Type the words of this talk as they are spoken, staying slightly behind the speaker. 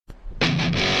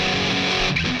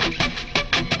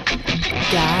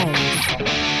Guys,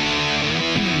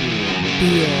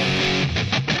 beer,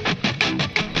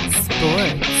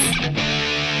 sports.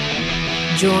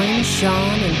 Join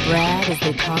Sean and Brad as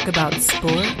they talk about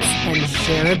sports and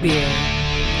share a beer.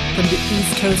 From the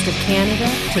east coast of Canada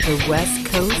to the west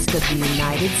coast of the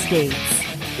United States.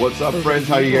 What's up, friends?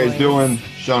 How you guys doing?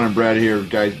 Sean and Brad here,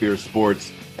 Guys Beer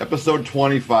Sports. Episode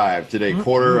 25 today,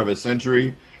 quarter of a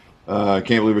century. I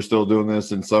can't believe we're still doing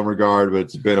this in some regard, but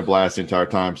it's been a blast the entire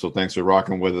time. So thanks for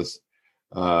rocking with us.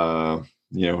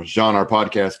 Sean, our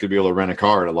podcast could be able to rent a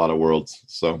car in a lot of worlds.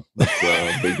 So that's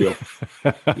a big deal.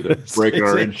 Breaking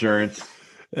our insurance.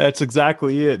 That's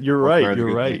exactly it. You're right.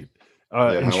 You're right.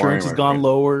 Insurance has gone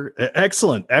lower.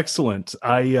 Excellent.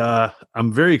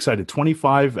 I'm very excited.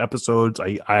 25 episodes.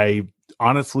 I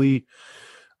honestly,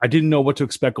 I didn't know what to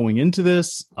expect going into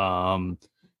this.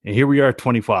 And here we are at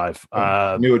 25.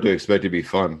 I knew what to expect to be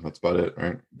fun. That's about it,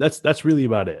 right? That's really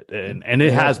about it. And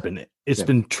it has been. It's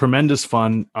been tremendous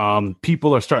fun.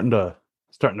 People are starting to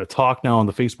talk now on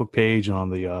the Facebook page and on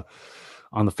the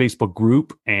Facebook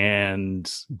group,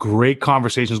 and great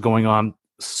conversations going on.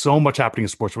 So much happening in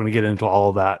sports. We're going to get into all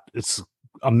of that. It's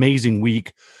amazing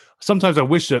week. Sometimes I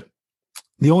wish that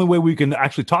the only way we can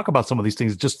actually talk about some of these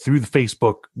things is just through the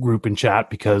Facebook group and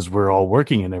chat, because we're all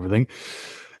working and everything.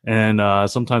 And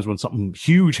sometimes when something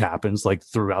huge happens, like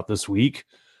throughout this week,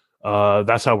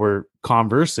 that's how we're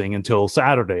conversing until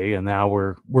Saturday. And now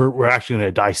we're actually going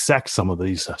to dissect some of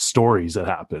these stories that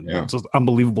happen. Yeah. It's an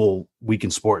unbelievable week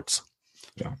in sports.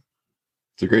 Yeah.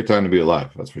 It's a great time to be alive.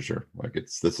 That's for sure.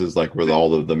 This is like where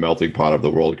all the melting pot of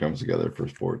the world comes together for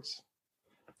sports.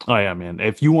 Oh yeah, man.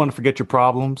 If you want to forget your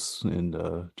problems and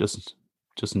just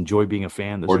enjoy being a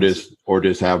fan, or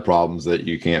just have problems that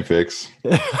you can't fix,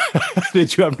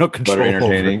 that you have no control but are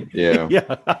entertaining. Over.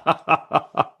 Yeah.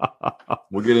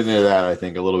 We'll get into that, I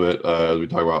think, a little bit as we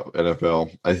talk about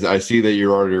NFL. I see that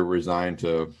you're already resigned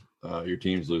to your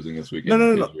team's losing this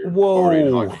weekend. No.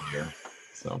 Whoa.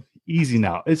 So easy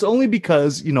now. It's only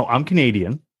because I'm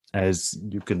Canadian, as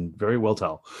you can very well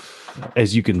tell.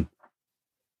 As you can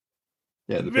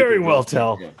very well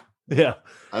tell. Yeah.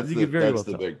 That's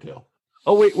the big deal.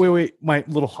 Oh, wait. My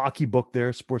little hockey book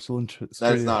there, Sports Illustrated.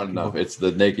 That's not enough. It's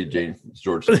the naked James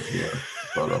George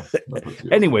photo.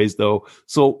 Anyways, though,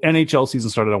 so NHL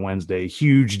season started on Wednesday.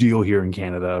 Huge deal here in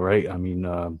Canada, right? I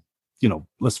mean,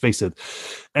 let's face it.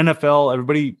 NFL,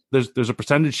 everybody, there's a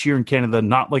percentage here in Canada,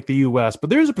 not like the US, but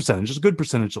there's a percentage, just a good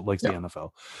percentage that likes the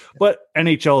NFL. But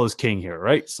NHL is king here,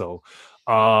 right? So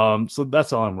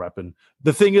that's all I'm repping.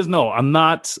 The thing is, no, I'm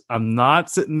not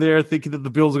sitting there thinking that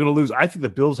the Bills are going to lose. I think the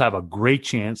Bills have a great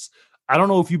chance. I don't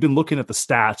know if you've been looking at the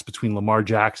stats between Lamar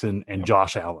Jackson and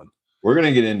Josh Allen. We're going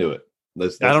to get into it.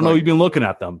 I don't know if you've been looking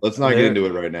at them. Let's not get into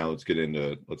it right now. Let's get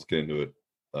into it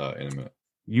in a minute.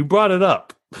 You brought it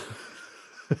up.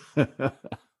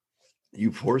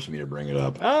 You forced me to bring it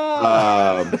up.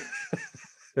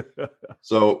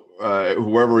 So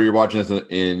whoever you're watching this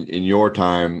in your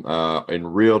time, in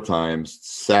real time,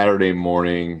 Saturday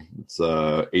morning, it's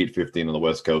 8:15 on the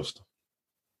West Coast.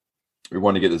 We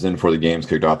want to get this in before the game's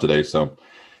kicked off today, so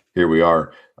here we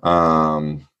are.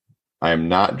 I am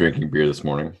not drinking beer this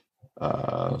morning,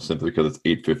 simply because it's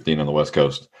 8:15 on the West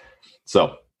Coast.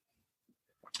 So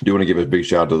I do want to give a big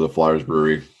shout out to the Flyers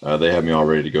Brewery. They have me all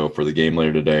ready to go for the game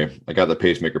later today. I got the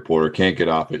Pacemaker Porter. Can't get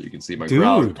off it. You can see my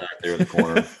growler back there in the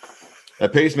corner.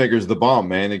 That Pacemaker is the bomb,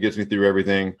 man. It gets me through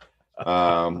everything. You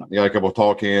got a couple of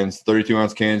tall cans,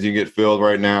 32-ounce cans you can get filled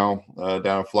right now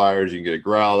down at Flyers. You can get a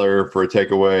growler for a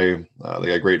takeaway. They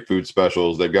got great food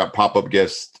specials. They've got pop-up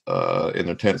guests in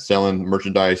their tent selling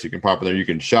merchandise. You can pop in there. You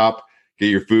can shop, get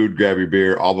your food, grab your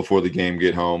beer, all before the game,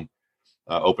 get home.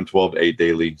 Open 12 to 8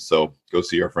 daily. So go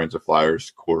see our friends at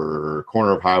Flyers, corner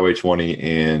of Highway 20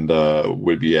 and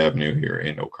Whidbey Avenue here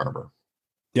in Oak Harbor.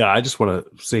 Yeah, I just want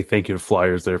to say thank you to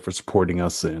Flyers there for supporting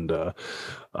us and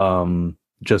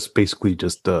just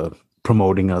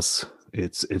promoting us.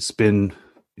 It's been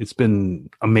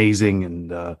amazing,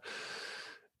 and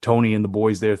Tony and the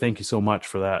boys there, thank you so much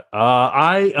for that.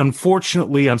 I'm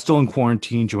still in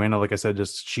quarantine. Joanna, like I said,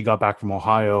 she got back from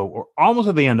Ohio, or almost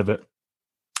at the end of it.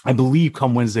 I believe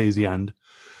come Wednesday is the end.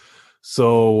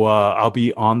 So I'll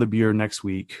be on the beer next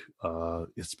week.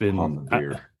 It's been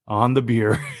on the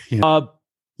beer.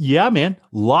 Yeah, man.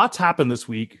 Lots happened this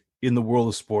week in the world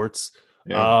of sports.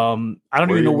 Yeah. I don't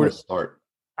even know where to start.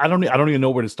 I don't even know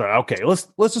where to start. Okay, let's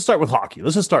just start with hockey.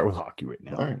 Let's just start with hockey right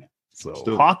now. All right.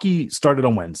 So hockey started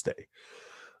on Wednesday.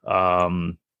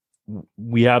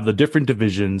 We have the different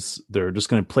divisions. They're just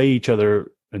going to play each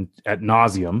other at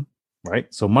nauseum. Right.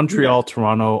 So Montreal,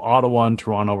 Toronto, Ottawa, and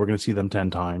Toronto, we're going to see them 10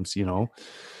 times.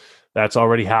 That's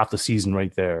already half the season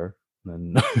right there.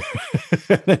 And then,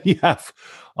 and then you have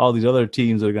all these other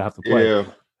teams that are gonna have to play.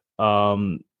 Yeah.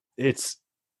 It's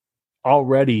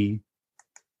already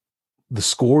the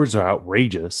scores are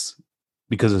outrageous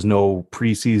because there's no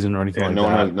preseason or anything like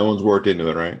that. No one's worked into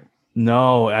it, right?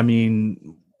 No, I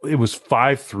mean it was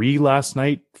 5-3 last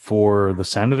night for the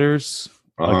Senators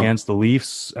against the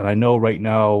Leafs, and I know right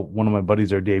now one of my buddies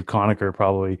there, Dave Conacher,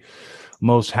 probably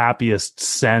most happiest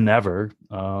Sen ever.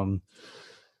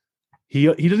 He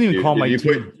doesn't even call my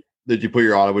team. Did you put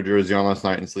your Ottawa jersey on last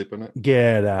night and sleep in it?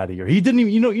 Get out of here! He didn't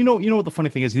even. You know what the funny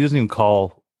thing is? He doesn't even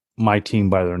call my team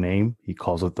by their name. He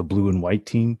calls it the blue and white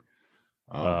team.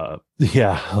 Yeah,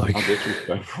 like how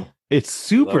disrespectful. It's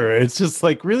super. It's just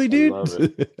like, really,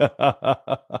 dude.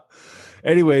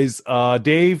 Anyways,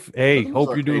 Dave. Hey,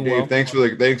 hope you're doing Dave, well. Thanks for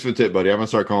the tip, buddy. I'm gonna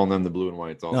start calling them the blue and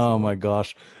whites. Also. Oh my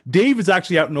gosh, Dave is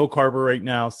actually out in Oak Harbor right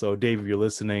now. So, Dave, if you're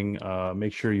listening,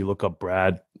 make sure you look up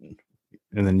Brad,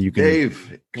 and then you can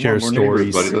share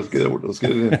stories. Buddy. Let's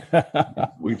get it in.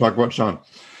 We can talk about Sean.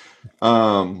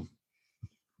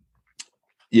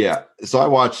 Yeah, so I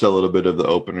watched a little bit of the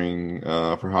opening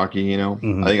for hockey. I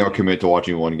think I'll commit to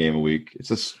watching one game a week. It's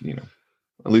just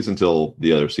at least until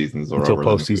the other seasons or until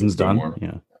postseason's done. More.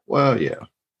 Yeah. Well, yeah,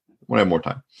 when I have more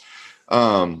time.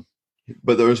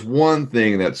 But there's one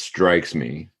thing that strikes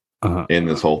me in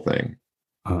this whole thing,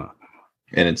 and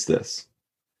it's this: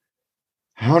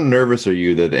 how nervous are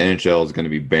you that the NHL is going to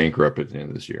be bankrupt at the end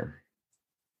of this year?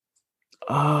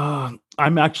 I'm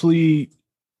actually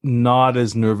not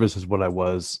as nervous as what I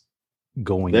was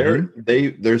going in.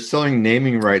 They're selling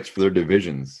naming rights for their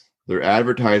divisions. They're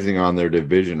advertising on their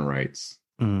division rights.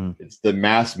 It's the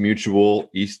Mass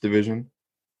Mutual East Division.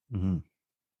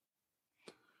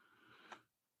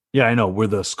 Yeah, I know. We're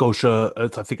the Scotia. I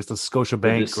think it's the Scotia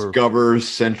Bank. Discover's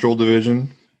Central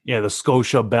Division. Yeah, the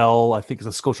Scotia Bell. I think it's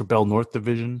the Scotia Bell North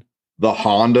Division. The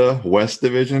Honda West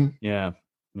Division. Yeah.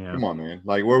 Come on, man.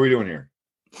 Like, what are we doing here?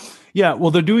 Yeah,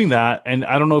 well, they're doing that, and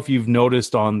I don't know if you've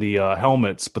noticed on the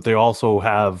helmets, but they also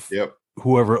have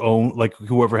whoever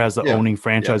has the owning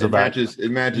franchise of that.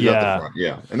 It matches up the front.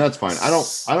 Yeah, and that's fine. I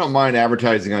don't mind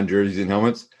advertising on jerseys and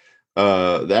helmets.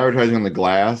 The advertising on the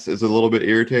glass is a little bit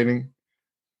irritating.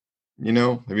 Have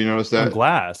you noticed that? On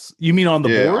glass? You mean on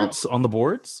the boards? On the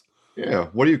boards? Yeah.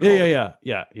 What do you call it?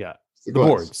 Yeah. The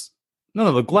boards.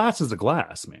 No, the glass is the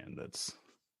glass, man.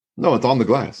 No, it's on the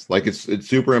glass. Like it's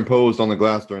superimposed on the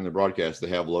glass during the broadcast. They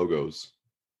have logos.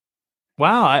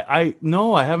 Wow, I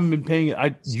haven't been paying.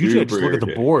 I usually just look at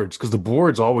the boards because the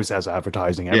boards always has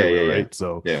advertising everywhere, right?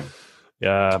 So yeah.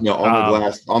 No,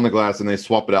 on the glass, and they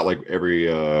swap it out like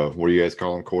every what do you guys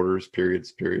call them? Quarters,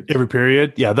 periods. Every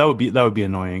period. Yeah, that would be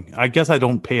annoying. I guess I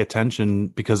don't pay attention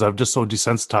because I'm just so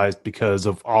desensitized because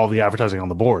of all the advertising on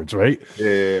the boards, right?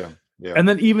 Yeah. And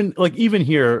then even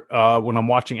here when I'm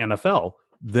watching NFL.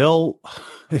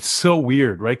 It's so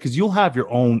weird, right? Because you'll have your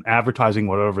own advertising,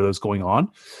 whatever that's going on,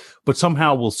 but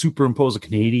somehow we'll superimpose a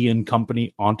Canadian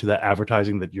company onto that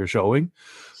advertising that you're showing.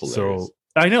 So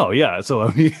I know, yeah. So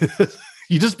I mean,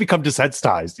 you just become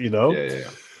desensitized,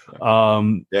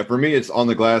 Yeah. For me, it's on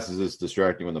the glasses. It's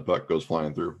distracting when the puck goes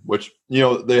flying through. Which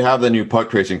they have the new puck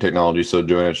tracing technology, so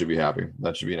Joanna should be happy.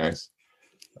 That should be nice.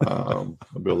 I'll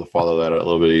be able to follow that a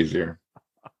little bit easier.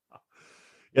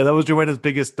 Yeah, that was Joanna's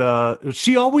biggest.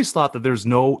 She always thought that there's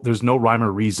no rhyme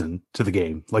or reason to the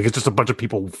game. Like it's just a bunch of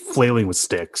people flailing with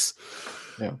sticks.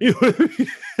 Yeah,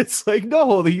 it's like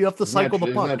no, you have to cycle the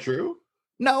puck. Isn't that true?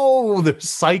 No, there's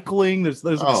cycling. There's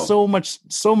so much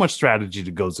strategy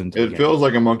that goes into it. It feels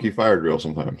like a monkey fire drill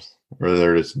sometimes, where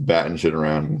they're just batting shit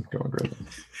around and going crazy.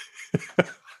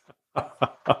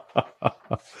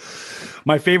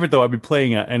 My favorite though, I've been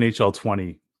playing NHL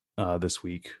 20 this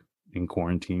week in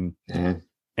quarantine. Mm-hmm.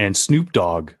 And Snoop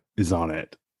Dogg is on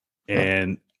it.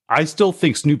 And I still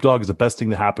think Snoop Dogg is the best thing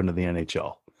to happen to the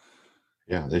NHL.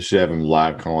 Yeah, they should have him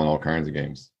live calling all kinds of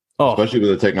games. Especially with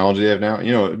the technology they have now.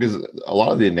 Because a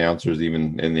lot of the announcers,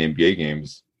 even in the NBA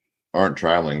games, aren't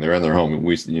traveling. They're in their home.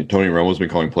 Tony Romo's been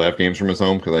calling playoff games from his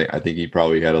home because I think he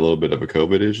probably had a little bit of a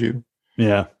COVID issue.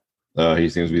 Yeah. He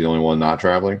seems to be the only one not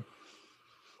traveling.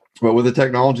 But with the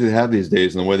technology they have these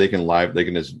days and the way they can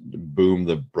just boom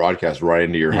the broadcast right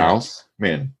into your house,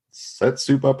 man, set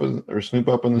Snoop up in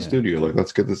the studio. Like,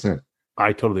 let's get this in.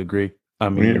 I totally agree. I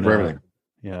mean, we need it for everything.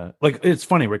 Yeah, like it's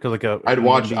funny, right? Because I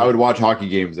would watch hockey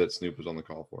games that Snoop was on the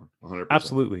call for. 100%.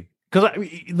 Absolutely. Because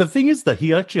the thing is that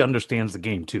he actually understands the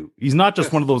game too. He's not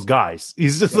just one of those guys.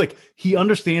 He's just like he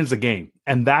understands the game,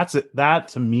 and that's it. That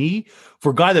to me,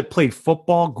 for a guy that played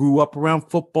football, grew up around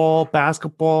football,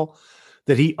 basketball,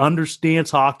 that he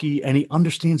understands hockey and he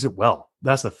understands it well.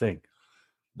 That's the thing.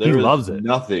 He loves it.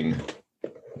 Nothing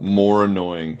more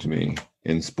annoying to me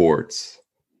in sports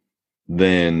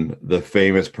than the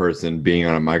famous person being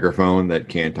on a microphone that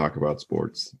can't talk about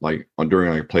sports, like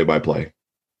during like play-by-play.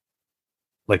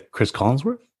 Like Chris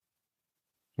Collinsworth?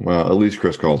 Well, at least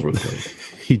Chris Collinsworth played.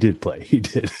 He did play. He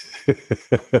did.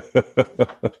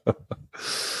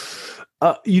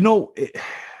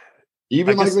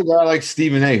 Even like the guy like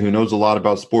Stephen A, who knows a lot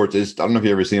about sports. I don't know if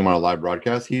you ever seen him on a live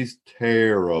broadcast. He's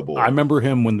terrible. I remember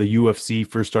him when the UFC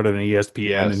first started on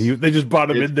ESPN, and they just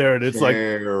brought him in there, and it's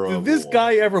terrible. Like, did this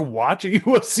guy ever watch a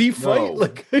UFC fight? No.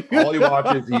 Like, all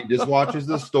he just watches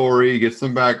the story, gets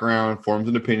some background, forms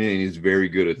an opinion, and he's very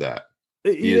good at that.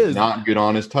 He is not good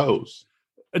on his toes.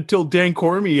 Until Dan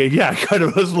Cormier, kind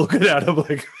of was looking at him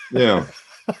like, yeah,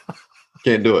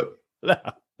 can't do it.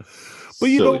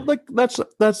 But like that's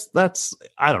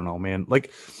I don't know, man.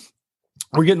 Like,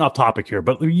 we're getting off topic here,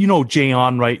 but Jay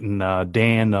Onrait and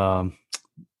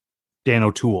Dan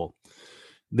O'Toole,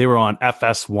 they were on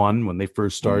FS1 when they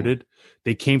first started.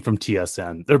 They came from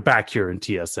TSN. They're back here in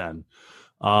TSN.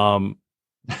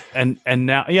 And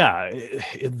now,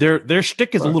 their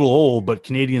shtick is a little old, but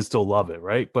Canadians still love it,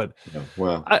 right? But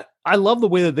I love the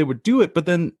way that they would do it, but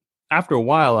then after a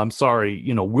while, I'm sorry,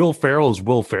 Will Ferrell is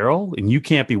Will Ferrell, and you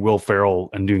can't be Will Ferrell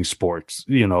and doing sports.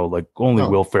 Like only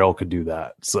Will Ferrell could do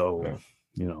that. So,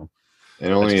 and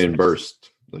only in burst.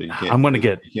 So you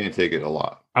can't take it a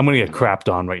lot. I'm going to get crapped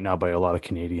on right now by a lot of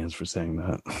Canadians for saying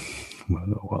that.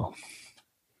 Well,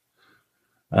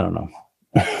 I don't know.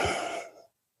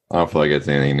 I don't feel like it's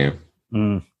anything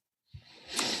new.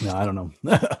 No, I don't know.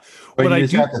 But you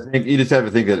just have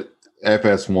to think that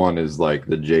FS1 is like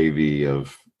the JV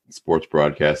of sports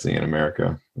broadcasting in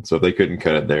America. And so if they couldn't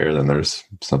cut it there, then there's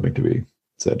something to be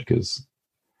said, because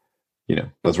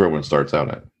that's where everyone starts out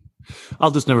at.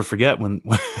 I'll just never forget when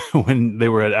they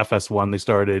were at FS1, they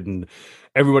started and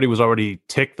everybody was already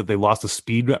ticked that they lost the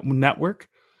Speed Network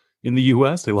in the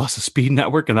US. They lost the Speed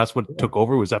Network, and that's what took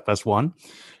over was FS1.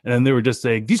 And then they were just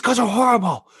saying, these guys are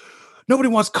horrible. Nobody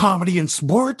wants comedy in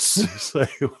sports. It's like,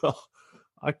 well,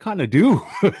 I kind of do.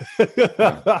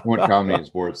 I want comedy in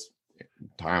sports,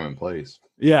 time and place.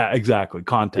 Yeah, exactly.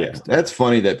 Context. Yeah. That's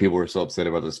funny that people were so upset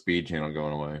about the Speed channel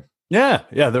going away. Yeah,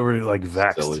 they were like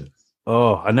vexed. Silly.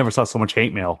 Oh, I never saw so much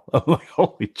hate mail. I'm like,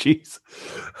 holy jeez.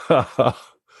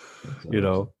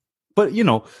 But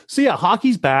so yeah,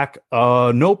 hockey's back.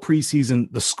 No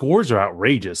preseason. The scores are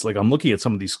outrageous. Like, I'm looking at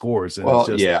some of these scores. And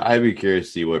I'd be curious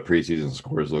to see what preseason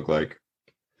scores look like.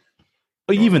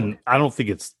 But even I don't think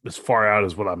it's as far out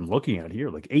as what I'm looking at here.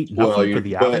 Like 8-0 for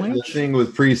the Avalanche. The thing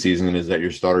with preseason is that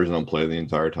your starters don't play the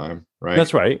entire time, right?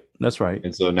 That's right.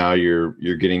 And so now you're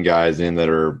getting guys in that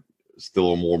are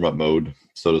still in warm up mode,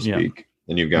 so to speak. Yeah.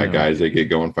 And you've got guys that get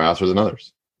going faster than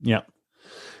others. Yeah.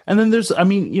 And then there's,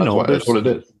 that's what it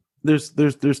is.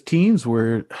 There's teams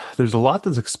where there's a lot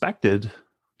that's expected.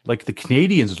 Like the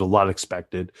Canadians, there's a lot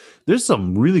expected. There's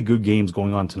some really good games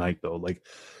going on tonight, though. Like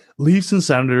Leafs and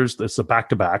Senators, it's a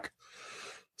back-to-back.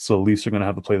 So Leafs are going to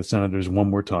have to play the Senators one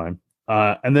more time.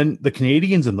 And then the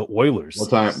Canadians and the Oilers.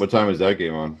 What time is that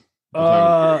game on?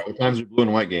 What time is your blue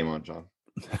and white game on, John?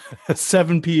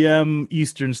 7 p.m.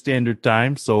 Eastern Standard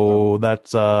Time. So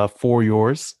that's 4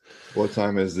 yours. What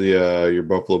time is your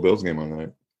Buffalo Bills game on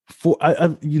tonight?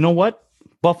 You know what?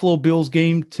 Buffalo Bills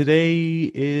game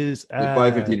today is at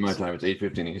 5:15 my time. It's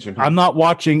 8:15 Eastern time. I'm not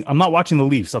watching the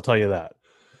Leafs. I'll tell you that.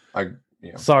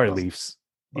 Sorry, Leafs.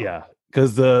 Yeah,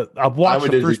 because I've watched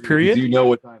the first period. You know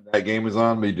what time that game was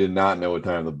on, but you did not know what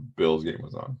time the Bills game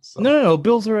was on. So. No.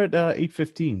 Bills are at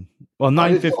 8:15. Well,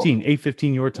 9:15,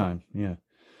 8:15 your time. Yeah.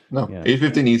 No,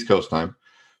 8:15 East Coast time.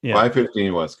 Yeah.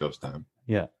 5:15 West Coast time.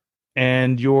 Yeah.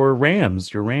 And your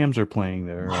Rams are playing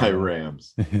there. My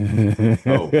Rams. Not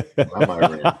my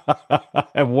Rams.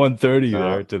 At 1:30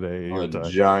 there today. I'm a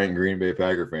giant Green Bay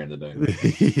Packer fan today.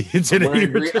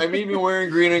 I'm even wearing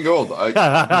green and gold.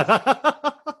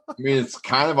 I mean, it's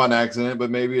kind of on accident, but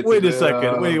maybe it's. Wait a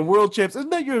second. Wait, World Champs. Isn't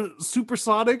that your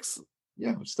Supersonics?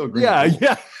 Yeah, it's still green.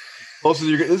 Yeah. This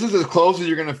is as close as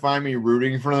you're going to find me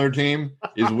rooting for another team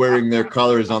is wearing their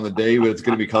colors on the day, but it's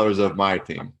going to be colors of my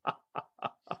team.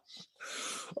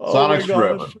 Sonics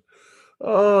forever.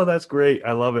 Oh, that's great.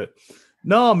 I love it.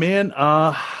 No, man.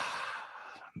 I'm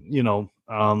going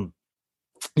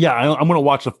to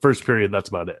watch the first period. That's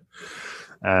about it.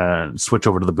 And switch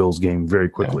over to the Bills game very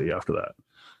quickly after that.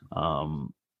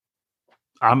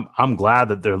 I'm glad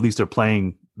that they're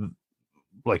playing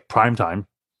like primetime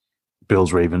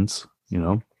Bills Ravens,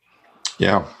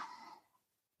 Yeah.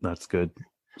 That's good.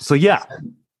 So yeah.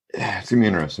 It's gonna be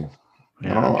interesting.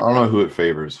 Yeah. I don't know who it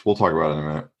favors. We'll talk about it in a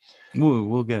minute.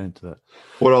 We'll get into that.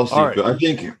 What else do you feel? I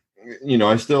think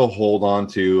I still hold on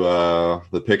to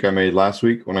the pick I made last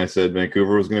week when I said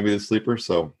Vancouver was going to be the sleeper.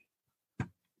 So,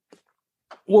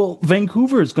 well,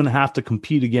 Vancouver is going to have to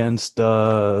compete against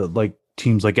like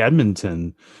teams like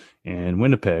Edmonton and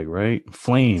Winnipeg, right?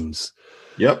 Flames.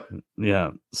 yep.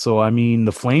 Yeah. So I mean,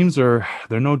 the Flames they're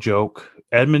no joke.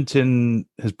 Edmonton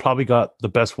has probably got the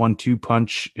best 1-2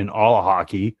 punch in all of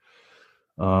hockey.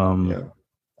 Yeah.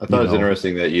 I thought it was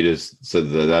interesting that you just said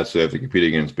that that's who they have to compete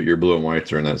against, but your Blue and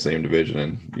Whites are in that same division,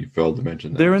 and you failed to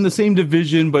mention that. They're in the same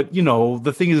division, but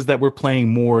the thing is that we're playing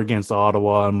more against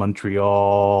Ottawa and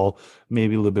Montreal,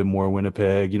 maybe a little bit more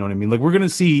Winnipeg. You know what I mean? Like we're going to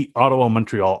see Ottawa and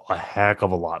Montreal a heck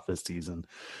of a lot this season.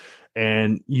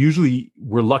 And usually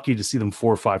we're lucky to see them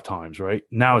 4 or 5 times, right?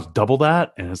 Now it's double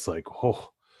that, and it's like,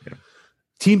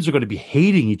 teams are going to be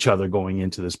hating each other going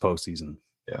into this postseason.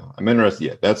 Yeah, I'm interested.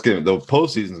 Yeah, the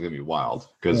postseason is going to be wild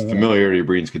because familiarity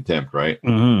breeds contempt, right?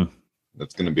 Mm-hmm.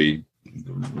 That's going to be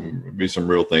some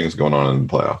real things going on in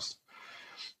the playoffs.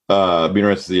 Be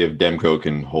interested to see if Demko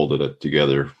can hold it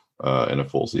together in a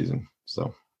full season.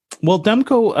 So, well,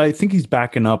 Demko, I think he's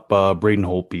backing up Braden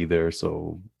Holtby there,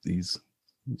 so he's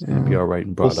going to be all right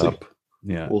and brought up.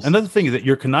 Yeah. Another thing is that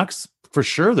your Canucks, for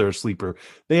sure, they're a sleeper.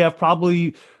 They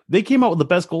came out with the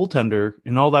best goaltender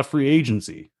in all that free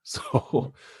agency.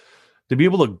 So to be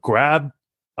able to grab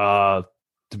Braden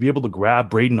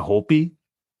Holtby,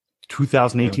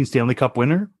 2018 Stanley Cup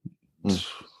winner,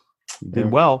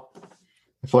 did well.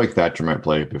 I feel like Thatcher might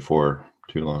play before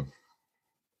too long.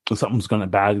 Something's going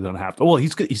to happen. Well,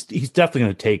 he's definitely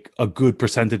going to take a good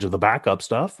percentage of the backup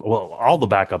stuff. Well, all the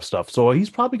backup stuff. So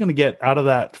he's probably going to get out of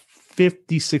that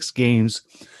 56 games.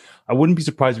 I wouldn't be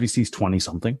surprised if he sees 20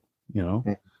 something. Yeah.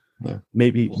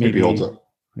 Maybe holds up.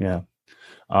 Yeah.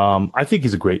 I think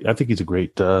he's a great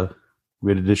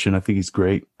addition. I think he's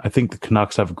great. I think the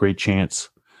Canucks have a great chance,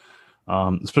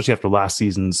 especially after last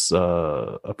season's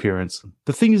appearance.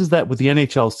 The thing is that with the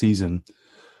NHL season,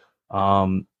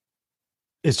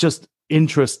 it's just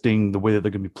interesting the way that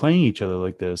they're going to be playing each other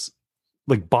like this.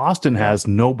 Like Boston has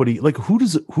nobody. Like who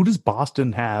does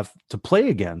Boston have to play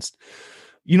against?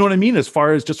 You know what I mean? As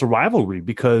far as just a rivalry,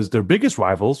 because their biggest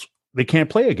rivals they can't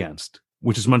play against,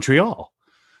 which is Montreal.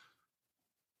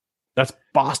 That's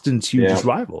Boston's hugest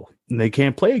rival, and they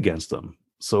can't play against them.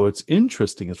 So it's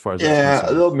interesting as far as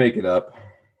they'll make it up.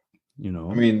 I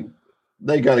mean,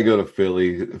 they got to go to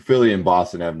Philly. Philly and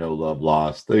Boston have no love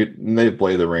lost. They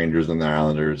play the Rangers and the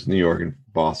Islanders, New York and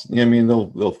Boston. I mean,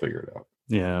 they'll figure it out.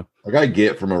 Yeah, like I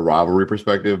get from a rivalry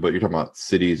perspective, but you're talking about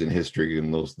cities and history,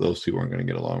 and those two aren't going to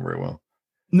get along very well.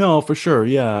 No, for sure.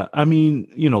 Yeah. I mean,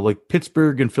 like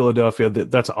Pittsburgh and Philadelphia,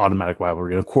 that's an automatic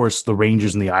rivalry. And of course, the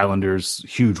Rangers and the Islanders,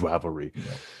 huge rivalry.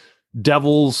 Yeah.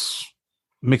 Devils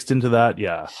mixed into that.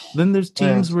 Yeah. Then there's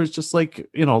teams where it's just like,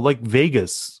 like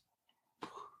Vegas.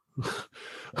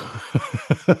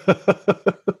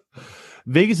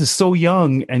 Vegas is so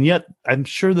young, and yet I'm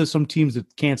sure there's some teams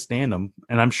that can't stand them.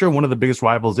 And I'm sure one of the biggest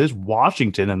rivals is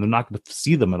Washington, and they're not going to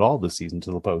see them at all this season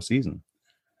to the postseason.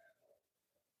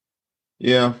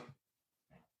 Yeah.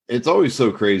 It's always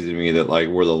so crazy to me that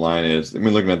like where the line is. I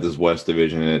mean, looking at this West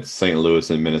Division, and it's St. Louis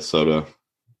and Minnesota.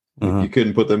 You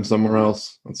couldn't put them somewhere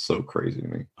else. That's so crazy to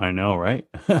me. I know, right?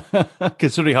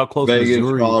 Considering how close Vegas,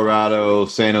 Missouri, Colorado,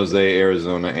 San Jose,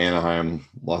 Arizona, Anaheim,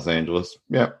 Los Angeles.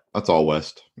 Yeah, that's all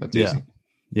West. That's easy.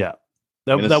 Yeah.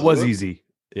 That was easy.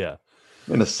 Yeah.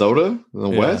 Minnesota in the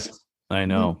West? I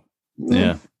know.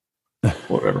 Yeah.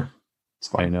 Whatever. It's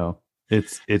fine. I know.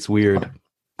 It's weird.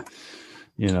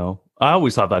 I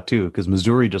always thought that too, because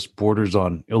Missouri just borders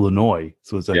on Illinois.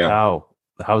 So it's like, how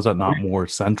is that not more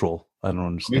central? I don't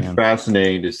understand. It's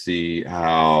fascinating to see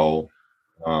how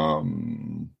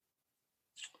NHL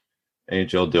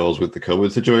deals with the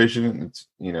COVID situation. It's,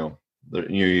 you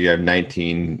have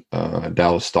 19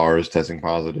 Dallas Stars testing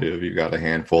positive. You've got a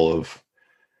handful of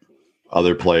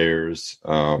other players.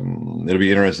 It'll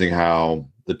be interesting how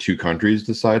the two countries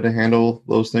decide to handle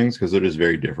those things, because they're just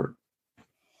very different.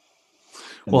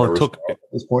 Well, at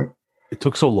this point, it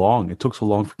took so long. It took so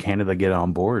long for Canada to get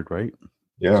on board, right?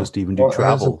 Yeah, just even do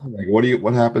travel. Like,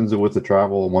 what happens with the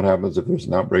travel, and what happens if there's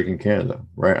an outbreak in Canada,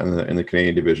 right? In the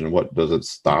Canadian division, what does it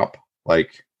stop?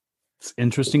 Like, it's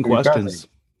interesting questions.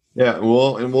 Yeah,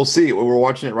 well, and we'll see. We're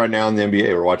watching it right now in the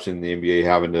NBA. We're watching the NBA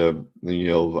having to,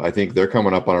 I think they're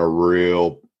coming up on a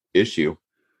real issue,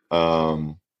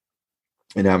 and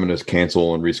having to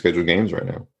cancel and reschedule games right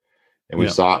now. And we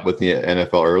saw it with the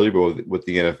NFL early, but with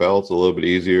the NFL, it's a little bit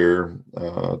easier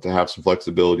to have some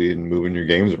flexibility in moving your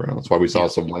games around. That's why we saw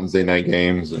some Wednesday night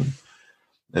games and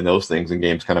those things, and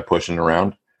games kind of pushing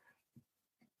around.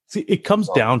 See, it comes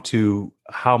down to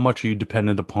how much are you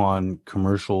dependent upon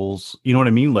commercials. You know what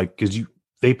I mean? Like, because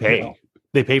they pay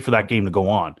for that game to go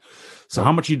on. So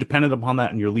how much are you dependent upon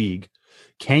that in your league?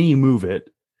 Can you move it?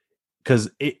 Because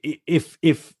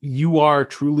if you are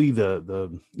truly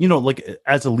the like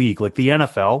as a league, like the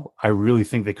NFL, I really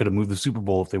think they could have moved the Super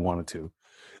Bowl if they wanted to.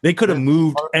 They could have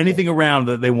moved anything around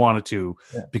that they wanted to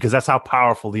because that's how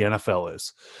powerful the NFL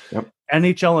is. Yep.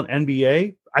 NHL and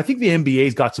NBA, I think the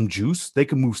NBA's got some juice. They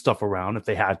can move stuff around if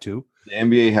they had to. The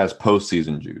NBA has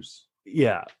postseason juice.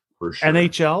 Yeah. For sure.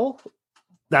 NHL,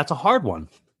 that's a hard one.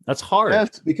 That's hard.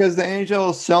 Yes, because the NHL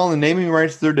is selling the naming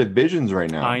rights to their divisions right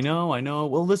now. I know.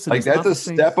 Well, listen. Like that's a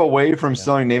step away from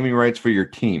selling naming rights for your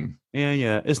team.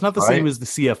 Yeah. It's not the same as the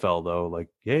CFL, though. Like,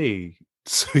 hey,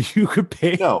 so you could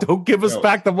pay. No, don't give us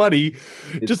back the money.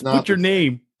 Just put your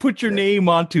name. Put your name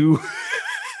onto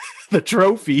the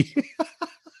trophy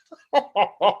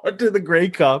to the Grey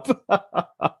Cup.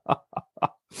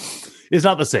 It's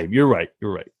not the same. You're right.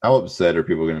 How upset are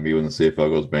people going to be when the CFL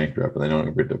goes bankrupt and they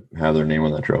don't get to have their name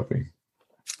on that trophy?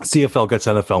 CFL gets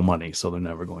NFL money, so they're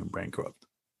never going bankrupt.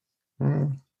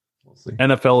 We'll see.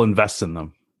 NFL invests in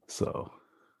them, so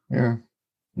yeah.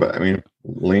 But I mean,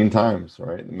 lean times,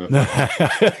 right?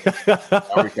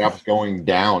 Salary cap's going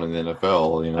down in the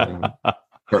NFL.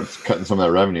 Cutting some of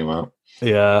that revenue out.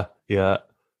 Yeah.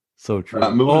 So true.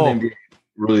 Moving to NBA,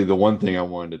 really, the one thing I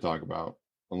wanted to talk about.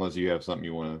 Unless you have something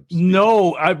you want to.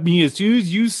 No, I mean, as soon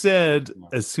as you said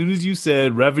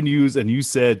revenues and you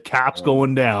said caps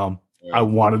going down, I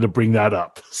wanted to bring that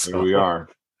up. So. Here we are.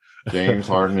 James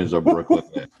Harden is a Brooklyn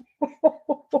Net.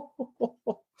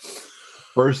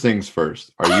 First things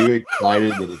first. Are you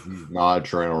excited that he's not a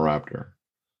Toronto Raptor?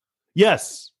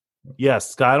 Yes.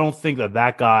 I don't think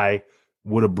that guy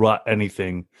would have brought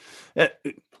anything.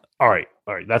 All right.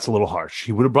 That's a little harsh.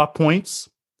 He would have brought points.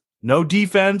 No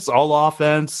defense, all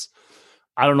offense.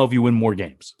 I don't know if you win more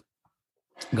games.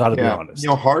 Got to be honest.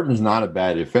 Harden's not a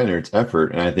bad defender. It's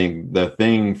effort. And I think the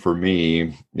thing for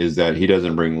me is that he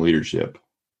doesn't bring leadership.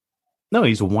 No,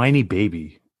 he's a whiny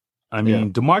baby. I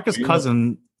mean, DeMarcus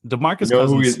Cousins.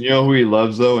 You know who he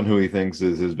loves, though, and who he thinks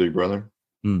is his big brother?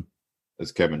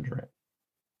 Is Kevin Durant.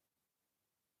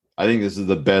 I think this is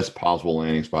the best possible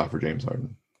landing spot for James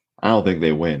Harden. I don't think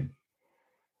they win.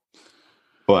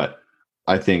 But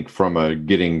I think from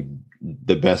getting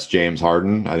the best James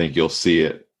Harden, I think you'll see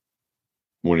it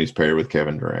when he's paired with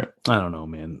Kevin Durant. I don't know,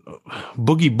 man.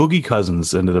 Boogie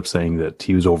Cousins ended up saying that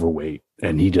he was overweight,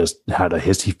 and he just had a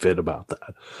hissy fit about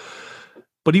that.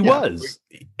 But he was.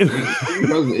 Boogie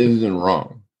Cousins isn't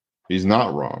wrong. He's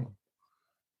not wrong.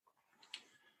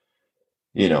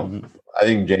 I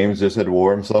think James just had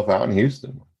wore himself out in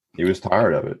Houston. He was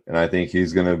tired of it, and I think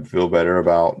he's going to feel better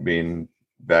about being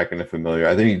back in the familiar.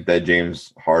 I think that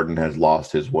James Harden has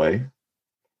lost his way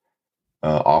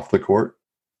off the court,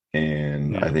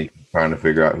 and I think he's trying to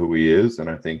figure out who he is. And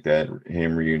I think that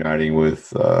him reuniting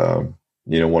with one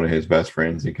of his best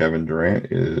friends in Kevin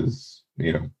Durant is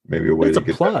maybe a way to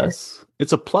get plus.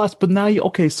 It's a plus. But now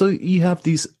so you have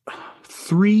these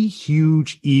three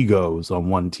huge egos on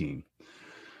one team,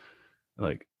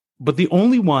 but the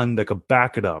only one that could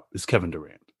back it up is Kevin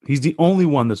Durant. He's the only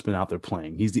one that's been out there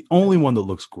playing. He's the only one that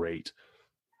looks great.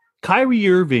 Kyrie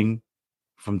Irving,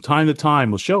 from time to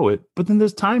time, will show it, but then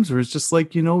there's times where it's just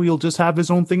like, he'll just have his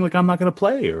own thing, like I'm not going to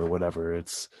play or whatever.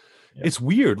 It's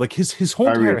weird. Like his whole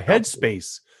entire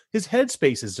headspace. His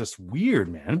headspace is just weird,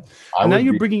 man. And now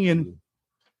you're bringing in.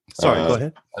 Sorry, go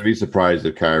ahead. I'd be surprised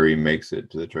if Kyrie makes it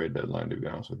to the trade deadline. To be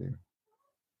honest with you,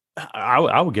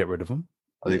 I would get rid of him.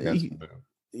 I think that's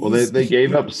well. They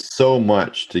gave up so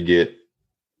much to get.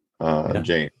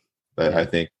 James. But I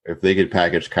think if they could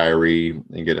package Kyrie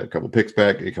and get a couple picks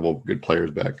back, a couple good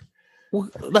players back. Well,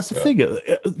 that's the thing.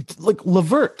 Like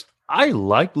LeVert. I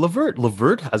like LeVert.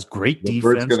 LeVert has great defense.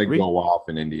 LeVert's going to go off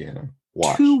in Indiana.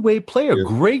 Watch. Two-way player.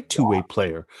 Great two-way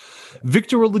player.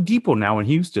 Victor Oladipo now in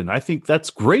Houston. I think that's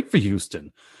great for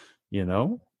Houston.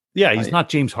 Yeah, he's not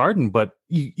James Harden, but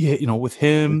with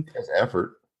him. He has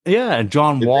effort. Yeah, and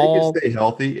John Wall.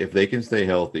 If they can stay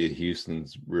healthy,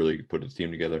 Houston's really put its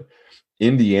team together.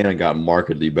 Indiana got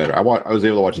markedly better. I was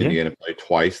able to watch Indiana play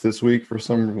twice this week for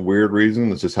some weird reason.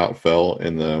 That's just how it fell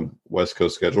in the West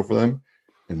Coast schedule for them.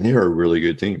 And they are a really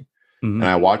good team. Mm-hmm. And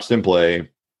I watched them play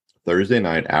Thursday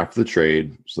night after the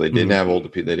trade. So they didn't have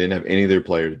they didn't have any of their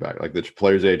players back. Like the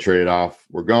players they traded off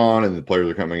were gone, and the players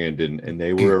that are coming in didn't. And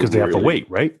they were because they have to wait,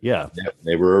 right? Yeah,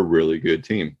 they were a really good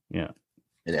team. Yeah.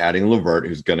 And adding LeVert,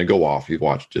 who's going to go off.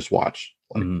 Just watch.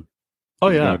 Oh,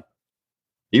 yeah.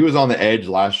 He was on the edge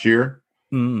last year.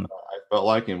 I felt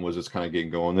like, and was just kind of getting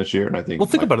going this year. And I think,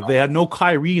 think about it. They had no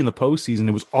Kyrie in the postseason.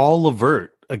 It was all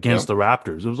LeVert. against the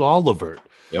Raptors. It was all LeVert.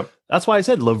 Yep. That's why I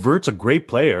said LeVert's a great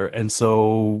player. And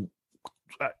so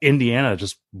Indiana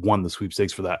just won the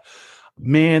sweepstakes for that.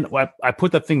 Man, I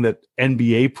put that thing that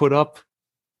NBA put up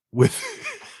with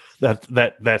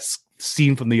that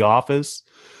scene from The Office.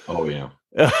 Oh, yeah.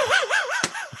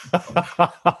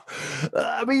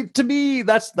 I mean, to me,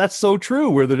 that's so true.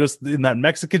 Where they're just in that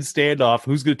Mexican standoff.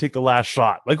 Who's going to take the last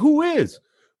shot? Like, who is?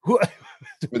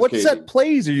 What set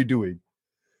plays are you doing?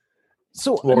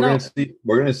 So we're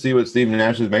gonna see what Steve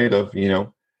Nash is made of.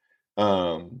 And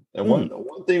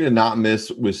one thing to not miss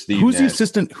with Steve. Who's the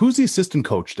assistant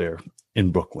coach there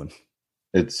in Brooklyn?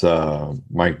 It's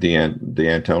Mike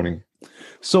D'Antoni.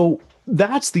 So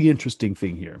that's the interesting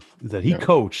thing here, is that he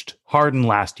coached Harden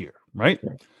last year, right?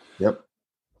 Yep.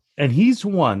 And he's the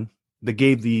one that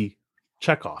gave the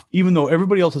check off, even though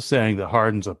everybody else is saying that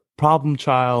Harden's a problem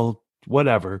child,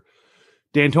 whatever.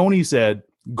 D'Antoni said,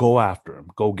 go after him,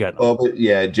 go get him. Oh, but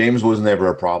yeah, James was never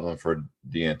a problem for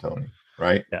D'Antoni,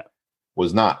 right? Yeah.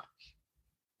 Was not.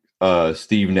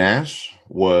 Steve Nash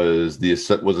was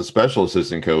a special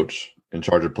assistant coach in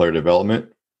charge of player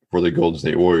development for the Golden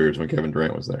State Warriors when Kevin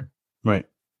Durant was there. Right.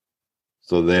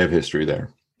 So they have history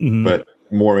there. Mm-hmm. But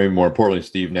maybe more importantly,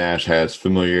 Steve Nash has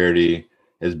familiarity,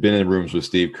 has been in rooms with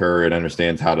Steve Kerr, and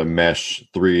understands how to mesh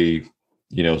three,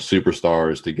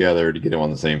 superstars together to get them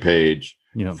on the same page.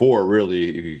 Four,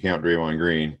 really, if you count Draymond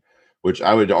Green, which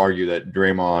I would argue that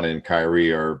Draymond and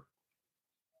Kyrie are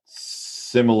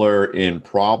similar in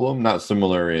problem, not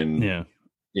similar in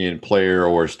player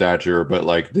or stature, but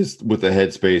like this with the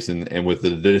headspace and with the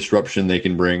disruption they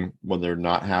can bring when they're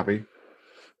not happy.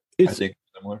 I think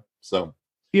similar. So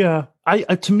yeah, I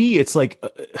to me it's like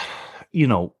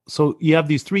so you have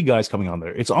these three guys coming on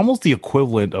there. It's almost the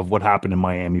equivalent of what happened in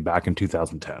Miami back in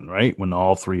 2010, right? When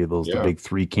all three of those the big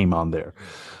three came on there.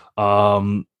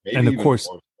 And of course,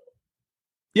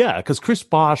 because Chris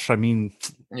Bosh, I mean,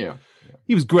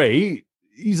 he was great.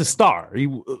 He's a star. He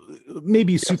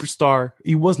maybe a superstar.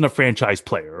 He wasn't a franchise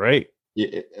player, right?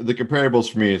 Yeah, the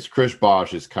comparables for me is Chris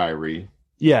Bosh is Kyrie.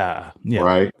 Yeah.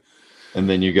 Right. And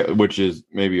then you get, which is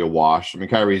maybe a wash. I mean,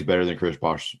 Kyrie's better than Chris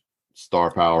Bosh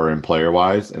star power and player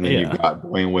wise. And then you've got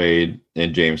Dwayne Wade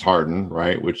and James Harden,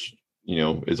 right? Which,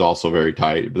 is also very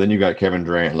tight. But then you got Kevin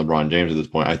Durant and LeBron James at this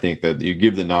point. I think that you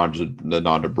give the nod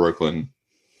to Brooklyn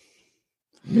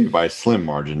maybe by a slim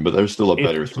margin, but there's still a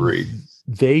better three.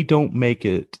 They don't make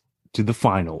it to the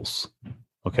finals.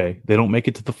 Okay. They don't make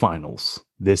it to the finals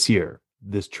this year.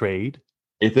 This trade.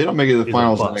 If they don't make it to the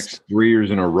finals the next 3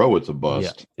 years in a row, it's a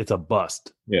bust. Yeah, it's a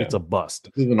bust. Yeah. It's a bust.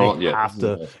 You don't have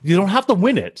to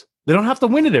win it. They don't have to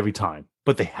win it every time,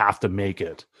 but they have to make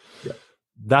it. Yeah.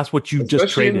 That's what you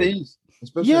just traded.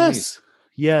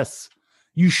 Yes.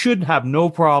 You should have no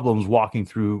problems walking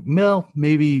through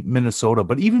maybe Minnesota,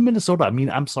 but even Minnesota, I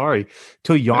mean, I'm sorry,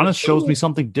 till Giannis shows me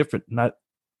something different. Not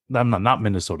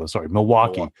Minnesota, sorry,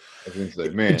 Milwaukee. I was gonna say,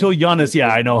 man, until Giannis,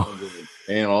 I know.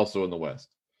 And also in the West.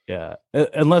 Yeah.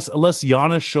 Unless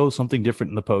Giannis shows something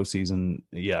different in the postseason,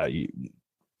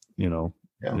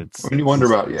 It's, when you wonder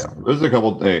about, there's a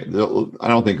couple. I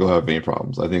don't think they'll have any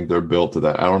problems. I think they're built to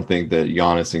that. I don't think that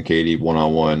Giannis and KD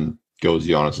one-on-one goes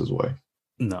Giannis's way.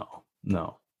 No.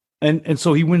 And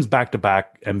so he wins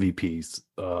back-to-back MVPs.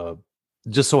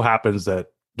 Just so happens that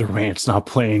Durant's not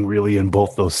playing really in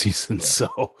both those seasons.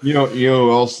 So you know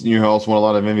who else won a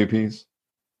lot of MVPs?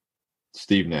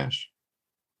 Steve Nash.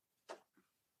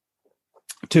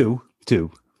 Two.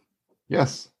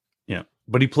 Yes. Yeah.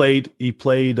 But he played Did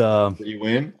he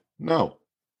win? No,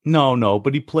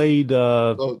 but he played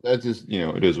so that's just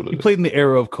it is what it is. He played in the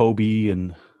era of Kobe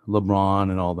and LeBron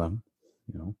and all them,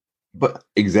 But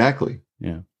exactly.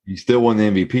 Yeah. He still won the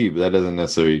MVP, but that doesn't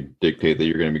necessarily dictate that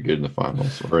you're going to be good in the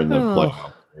finals or in the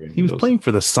playoffs. He was playing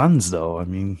for the Suns, though. I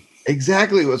mean,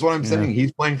 exactly. That's what I'm saying.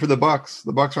 He's playing for the Bucks.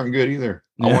 The Bucks aren't good either.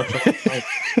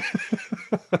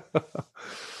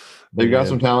 They've got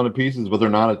some talented pieces, but they're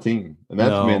not a team. And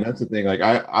that's the thing. Like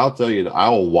I'll tell you, I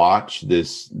will watch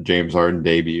this James Harden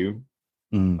debut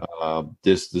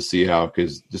just to see how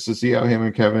him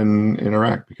and Kevin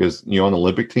interact. Because on the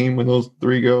Olympic team when those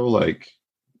three go, like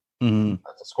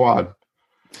that's a squad.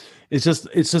 It's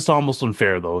just almost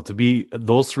unfair though to be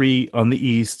those three on the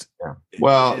East. Yeah.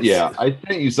 Well, I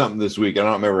sent you something this week. I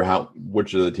don't remember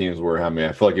which of the teams were how many.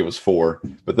 I feel like it was 4,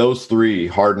 but those three,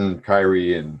 Harden,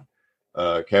 Kyrie, and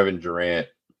Kevin Durant,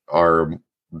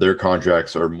 their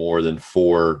contracts are more than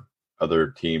 4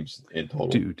 other teams in total.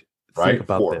 Dude, right? Think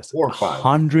about this: 4 or 5,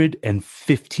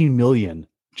 $115 million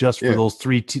just for those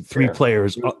three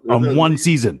players on one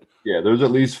season. Yeah, there's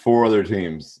at least 4 other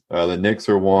teams. The Knicks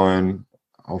are one.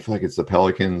 I feel like it's the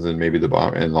Pelicans and maybe the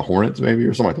Hornets, maybe,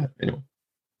 or something like that. Anyway,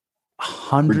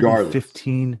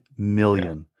 115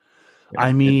 million. Yeah.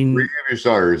 I mean, and 3 of your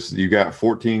starters, you got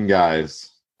 14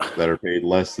 guys that are paid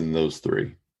less than those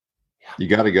 3. You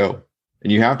got to go.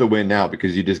 And you have to win now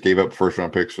because you just gave up first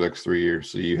round picks for the next 3 years.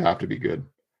 So you have to be good.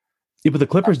 Yeah, but the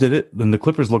Clippers did it. Then the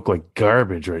Clippers look like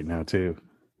garbage right now, too.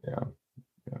 Yeah.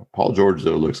 Paul George,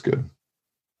 though, looks good.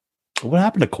 What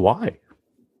happened to Kawhi?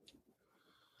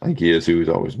 I think he is who he's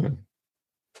always been.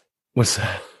 What's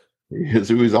that? He is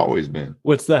who he's always been.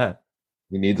 What's that?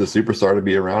 He needs a superstar to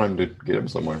be around him to get him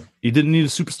somewhere. You didn't need a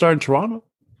superstar in Toronto?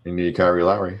 You need Kyrie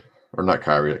Lowry. Or not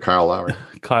Kyrie, Kyle Lowry.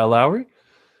 Kyle Lowry?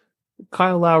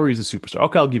 Kyle Lowry is a superstar.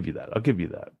 Okay, I'll give you that.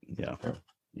 Yeah.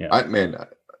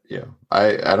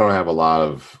 I don't have a lot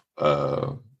of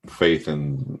faith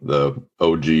in the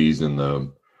OGs and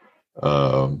the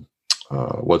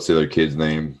what's the other kid's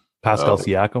name? Pascal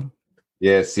Siakam.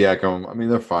 Yeah, Siakam. I mean,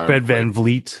 they're fine. Fred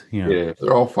VanVleet. Yeah,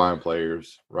 they're all fine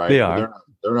players, right? They are.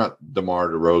 They're not DeMar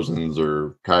DeRozan's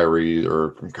or Kyrie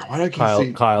or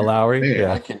Kyle Lowry. Man,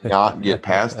 Yeah, I cannot get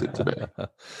past it today.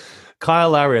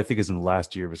 Kyle Lowry, I think, is in the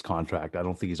last year of his contract. I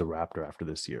don't think he's a Raptor after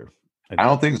this year. I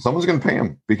don't think someone's going to pay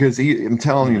him because I'm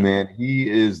telling you, man, he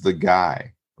is the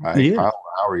guy. Right? Yeah. Kyle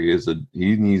Lowry he's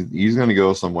going to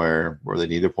go somewhere where they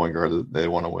need a point guard that they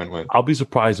want to win with. I'll be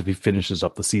surprised if he finishes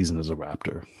up the season as a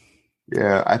Raptor.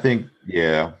 Yeah, I think.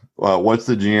 Yeah. What's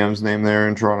the GM's name there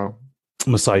in Toronto?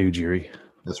 Masai Ujiri.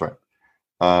 That's right.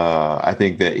 I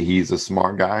think that he's a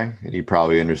smart guy, and he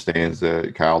probably understands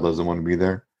that Kyle doesn't want to be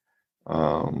there,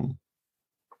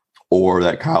 or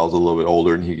that Kyle's a little bit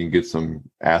older and he can get some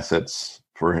assets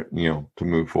for to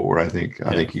move forward. I think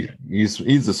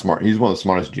he's the smart. He's one of the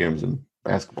smartest GMs in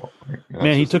basketball. Right?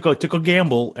 Man, he took a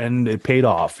gamble and it paid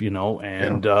off.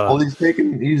 And well,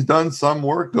 he's done some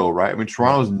work though, right? I mean,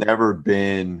 Toronto's never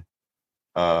been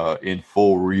in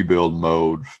full rebuild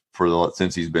mode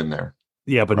since he's been there.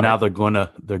 Yeah, but now they're going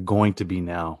to be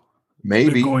now.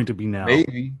 Maybe they're going to be now.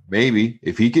 Maybe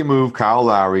if he can move Kyle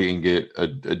Lowry and get a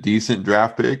decent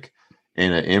draft pick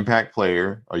and an impact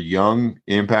player, a young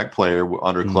impact player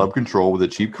under club control with a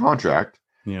cheap contract.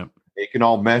 Yeah, they can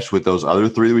all mesh with those other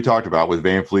 3 that we talked about with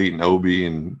VanVleet and Obi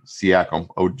and Siakam.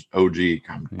 OG.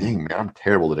 God, dang, man, I'm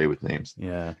terrible today with names.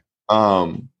 Yeah.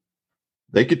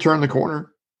 They could turn the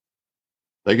corner.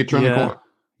 The corner.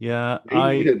 Yeah.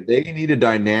 They need a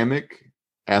dynamic,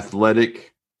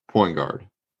 athletic point guard.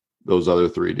 Those other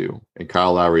 3 do. And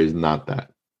Kyle Lowry is not that.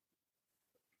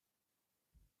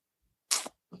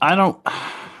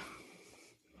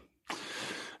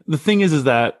 The thing is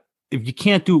that if you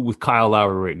can't do it with Kyle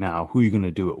Lowry right now, who are you going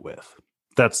to do it with?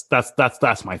 That's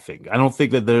my thing. I don't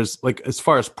think that there's as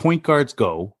far as point guards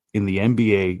go in the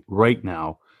NBA right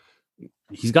now,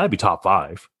 he's got to be top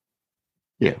 5.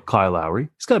 Yeah. Kyle Lowry.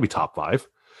 He's got to be top 5.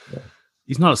 Yeah.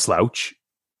 He's not a slouch.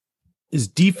 His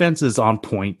defense is on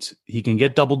point. He can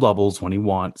get double-doubles when he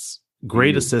wants.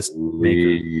 Great assist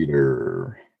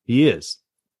leader. He is.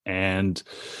 And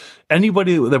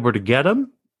anybody that were to get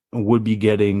him would be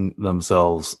getting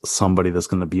themselves somebody that's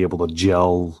going to be able to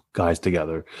gel guys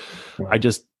together. I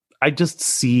just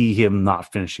see him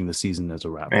not finishing the season as a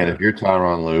Raptor. Man, if you're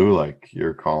Tyronn Lue,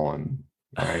 you're calling,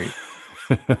 right?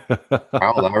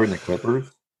 Kyle Lowry and the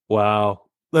Clippers? Wow.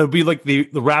 That would be like the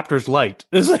Raptors light.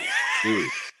 Dude.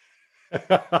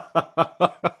 The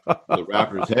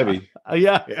Raptors heavy.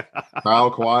 Yeah.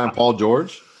 Kyle, Kawhi, and Paul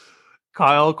George?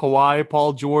 Kyle, Kawhi,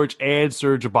 Paul George, and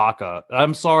Serge Ibaka.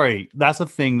 I'm sorry. That's a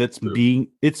thing that's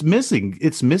it's missing.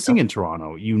 It's missing in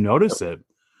Toronto. You notice it.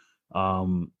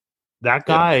 That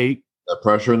guy. That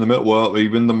pressure in the middle. Well,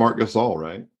 even the Marc Gasol,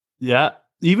 right? Yeah.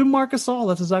 Even Marc Gasol.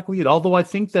 That's exactly it. Although I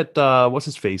think that, what's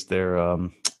his face there?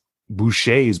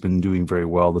 Boucher has been doing very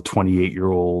well. The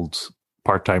 28-year-old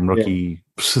part-time rookie.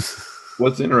 Yeah.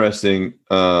 What's interesting,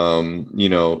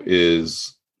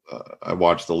 is I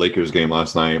watched the Lakers game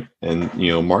last night, and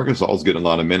Marc Gasol's getting a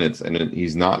lot of minutes, and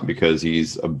he's not because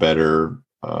he's a better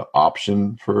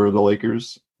option for the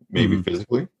Lakers, maybe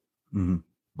physically,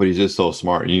 but he's just so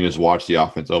smart. And you just watch the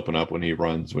offense open up when he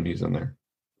runs when he's in there.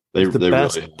 He's the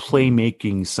best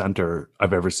playmaking center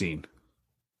I've ever seen.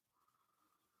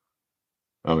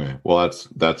 Okay, well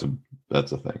that's a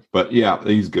thing, but yeah,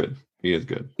 he's good. He is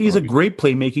good. He's a great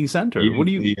playmaking center.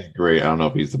 He's great. I don't know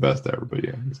if he's the best ever, but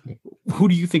yeah, he's good. Who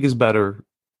do you think is better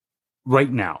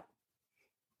right now?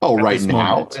 Oh, right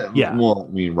now? Moment? Yeah. Well,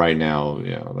 I mean, right now,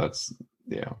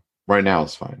 right now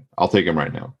is fine. I'll take him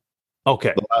right now.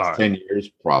 Okay. The last 10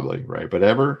 years, probably, right? But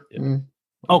ever? Yeah.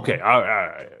 Okay. All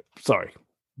right. Sorry.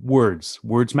 Words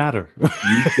matter.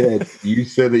 you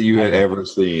said that you had ever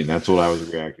seen. That's what I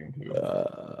was reacting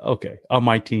to. Okay. On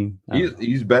my team.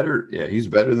 He's better. Yeah, he's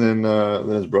better than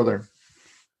his brother.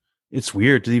 It's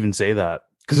weird to even say that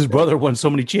because his brother won so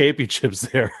many championships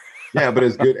there. Yeah, but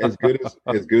as good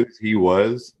as he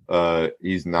was,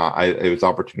 he's not. It was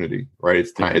opportunity, right?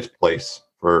 It's time. It's place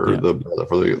for the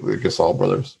Gasol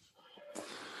brothers.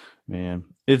 Man,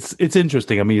 it's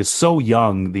interesting. I mean, it's so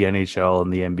young, the NHL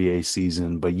and the NBA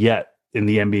season, but yet in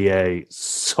the NBA,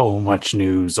 so much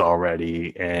news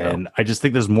already, and I just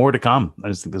think there's more to come.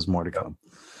 It's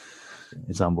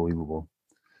unbelievable.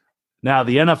 Now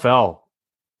the NFL,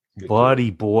 buddy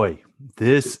boy,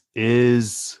 this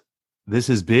is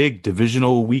big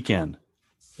divisional weekend.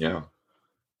 Yeah.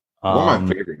 One of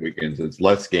my favorite weekends. It's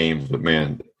less games, but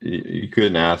man, you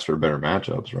couldn't ask for better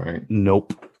matchups, right?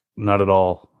 Nope. Not at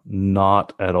all.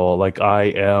 Not at all. Like, I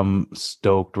am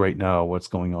stoked right now. What's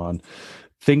going on?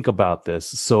 Think about this.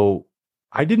 So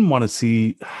I didn't want to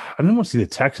see the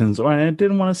Texans, or I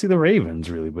didn't want to see the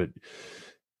Ravens really, but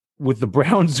with the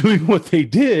Browns doing what they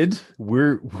did,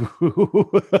 I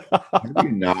do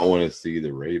not want to see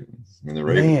the Ravens. I mean, the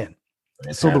Ravens. Man.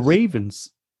 So the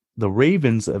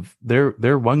Ravens of their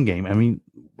run game. I mean,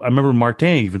 I remember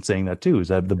Martin even saying that too, is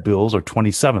that the Bills are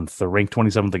 27th. They're ranked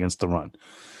 27th against the run,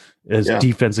 as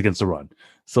defense against the run.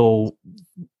 So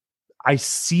I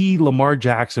see Lamar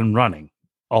Jackson running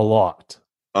a lot.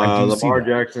 Lamar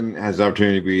Jackson has the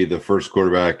opportunity to be the first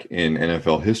quarterback in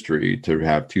NFL history to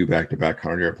have 2 back-to-back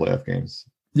 100-yard playoff games.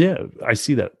 Yeah, I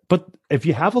see that. But if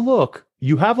you have a look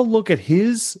at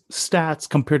his stats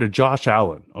compared to Josh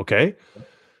Allen, okay?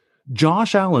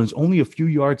 Josh Allen is only a few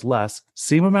yards less,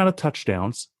 same amount of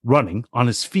touchdowns running on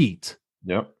his feet.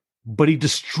 Yep. But he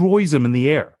destroys him in the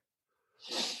air.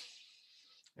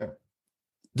 Yeah.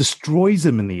 Destroys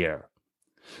him in the air.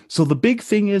 So the big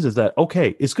thing is that,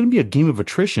 okay, it's going to be a game of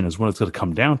attrition is what it's going to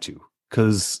come down to,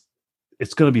 because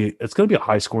it's going to be a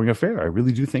high scoring affair. I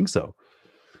really do think so.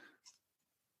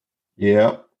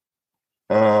 Yeah.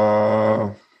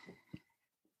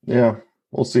 Yeah,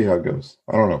 we'll see how it goes.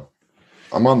 I don't know.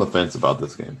 I'm on the fence about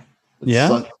this game.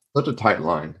 It's such a tight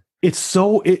line. It's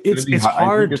hard. I think it's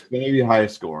going to be high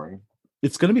scoring.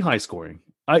 It's going to be high scoring.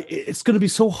 It's going to be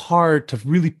so hard to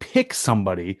really pick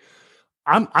somebody.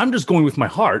 I'm just going with my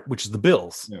heart, which is the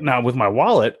Bills. Yeah. Now with my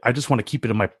wallet, I just want to keep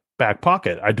it in my back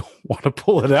pocket. I don't want to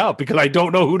pull it out because I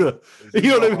don't know who to. You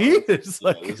know what I mean? It's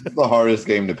like, this is the hardest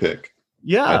game to pick.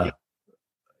 Yeah.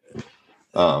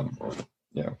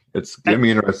 Yeah, it's gonna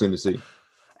be interesting to see.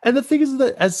 And the thing is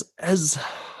that as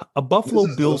a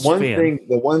Buffalo Bills fan,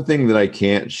 the one thing that I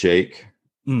can't shake,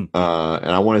 and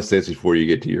I want to say this before you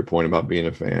get to your point about being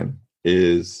a fan,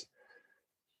 is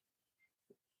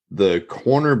the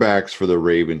cornerbacks for the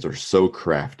Ravens are so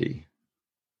crafty.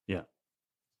 Yeah.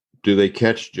 Do they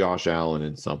catch Josh Allen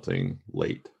in something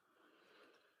late?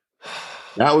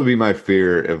 That would be my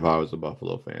fear if I was a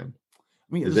Buffalo fan.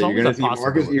 I mean, is that you're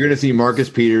going to see Marcus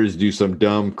Peters do some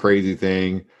dumb, crazy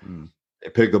thing,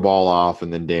 pick the ball off,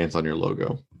 and then dance on your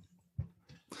logo.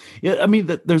 Yeah, I mean,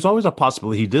 there's always a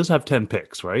possibility. He does have 10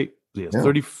 picks, right? He has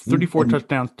 34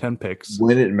 touchdowns, 10 picks.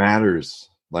 When it matters.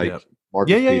 Marcus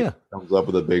Peters comes up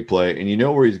with a big play, and you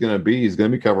know where he's going to be. He's going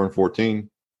to be covering 14,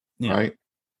 right?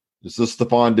 This is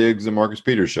Stephon Diggs and Marcus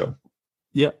Peters show.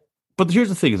 Yeah, but here's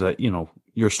the thing is that,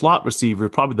 your slot receiver,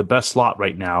 probably the best slot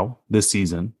right now this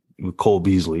season, with Cole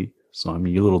Beasley. So, I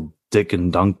mean, your little dick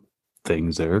and dunk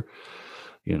things there,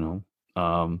 if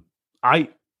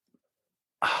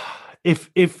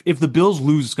the Bills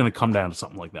lose, it's going to come down to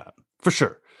something like that for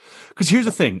sure. Because here's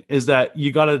the thing is that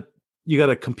you gotta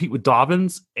compete with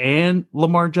Dobbins and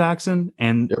Lamar Jackson,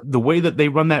 and the way that they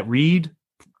run that read,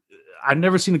 I've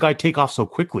never seen a guy take off so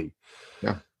quickly.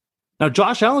 Yeah. Now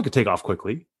Josh Allen could take off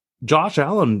quickly. Josh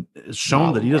Allen has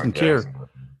shown that he doesn't care.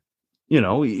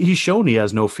 He's shown he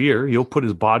has no fear. He'll put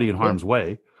his body in harm's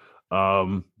way.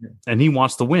 And he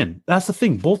wants to win. That's the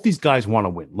thing. Both these guys want to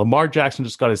win. Lamar Jackson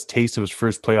just got his taste of his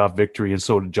first playoff victory, and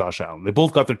so did Josh Allen. They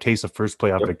both got their taste of first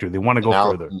playoff victory. They want to go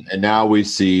further. And now we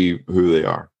see who they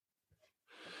are.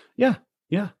 Yeah.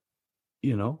 Yeah.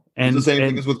 And it's the same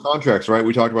thing as with contracts, right?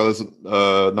 We talked about this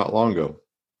not long ago.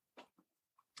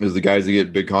 Is the guys that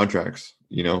get big contracts,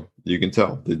 you can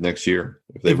tell the next year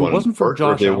if they want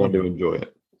to enjoy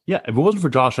it. Yeah, if it wasn't for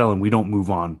Josh Allen, we don't move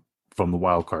on from the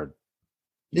wild card.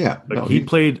 Yeah, he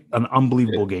played an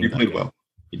unbelievable game. He played well.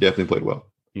 He definitely played well.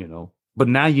 But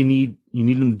now you need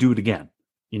him to do it again.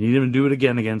 You need him to do it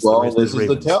again against the Ravens. This is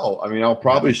the tell. I mean, I'll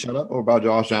probably shut up about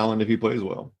Josh Allen if he plays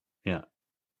well. Yeah,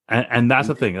 and that's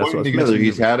the thing. That's what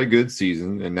he's had a good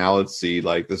season, and now let's see.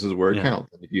 This is where it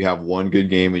counts. If you have one good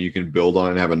game and you can build on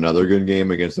it and have another good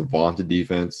game against a vaunted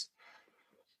defense,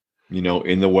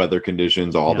 in the weather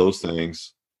conditions, all those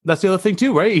things. That's the other thing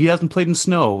too, right? He hasn't played in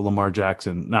snow, Lamar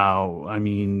Jackson. Now, I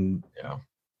mean,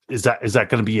 is that going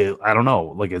to be I don't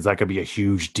know. Like, is that going to be a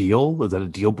huge deal? Is that a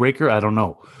deal breaker? I don't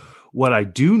know. What I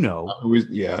do know,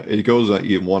 it goes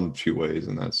in one of two ways,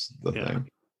 and that's the thing.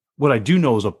 What I do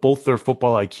know is that both their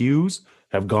football IQs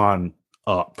have gone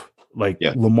up. Like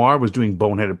Lamar was doing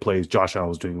boneheaded plays, Josh Allen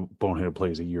was doing boneheaded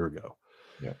plays a year ago.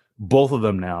 Yeah, both of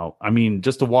them now. I mean,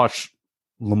 just to watch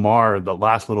Lamar the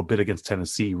last little bit against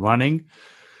Tennessee running,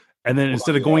 and then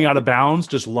instead of going out of bounds,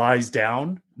 just lies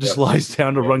down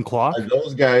to run clock.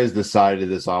 Those guys decided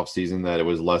this offseason that it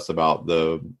was less about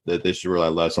that they should rely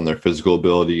less on their physical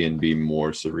ability and be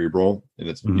more cerebral, and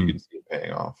it's you can see it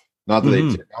paying off. Not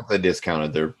that they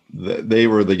discounted they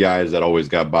were the guys that always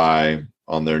got by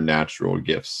on their natural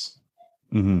gifts.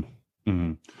 I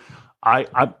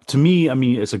to me, I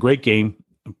mean, it's a great game.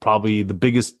 Probably the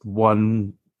biggest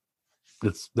one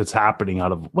that's happening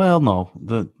out of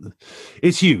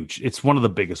it's huge. It's one of the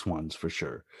biggest ones for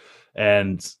sure,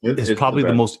 and it's probably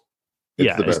the most.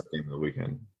 It's the best game of the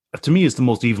weekend. To me, it's the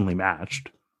most evenly matched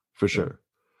for sure.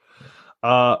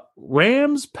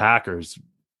 Rams Packers,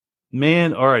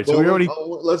 man. All right, so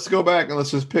let's go back and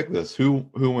let's just pick this. Who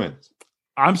wins?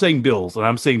 I'm saying Bills, and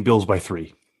I'm saying Bills by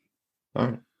 3. All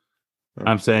right.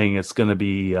 I'm saying it's going to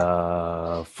be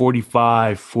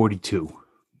 45-42.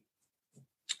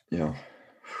 Yeah.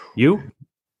 You?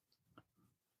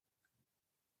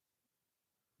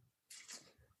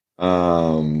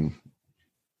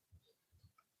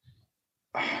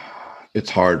 It's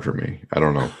hard for me. I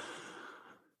don't know.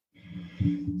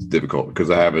 It's difficult because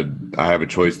I have a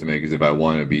choice to make. Is if I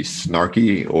want to be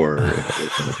snarky or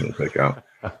if I'm going to pick out.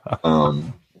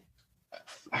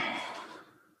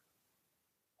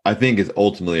 I think it's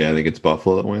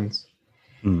Buffalo that wins.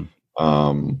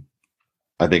 I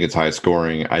think it's high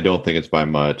scoring. I don't think it's by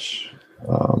much.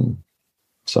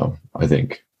 So I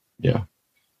think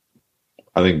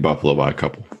Buffalo by a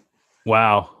couple.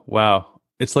 Wow.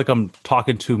 It's like I'm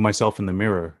talking to myself in the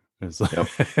mirror. It's like... You're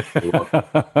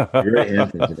very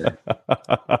handsome today.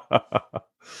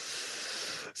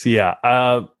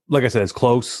 So like I said, it's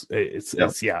close. It's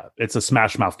a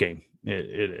smash mouth game.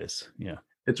 It is. Yeah.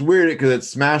 It's weird because it's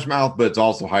smash mouth, but it's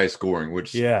also high scoring,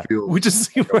 which is like a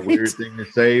weird thing to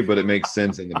say, but it makes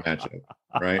sense in the matchup,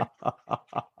 right?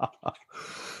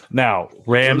 Now,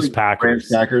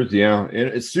 Packers, yeah,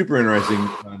 it's super interesting.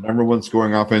 Number one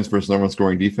scoring offense versus number one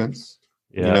scoring defense.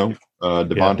 Yeah,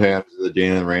 Devontae Adams is the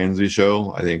Jalen Ramsey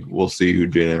show. I think we'll see who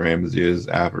Jalen Ramsey is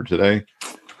after today.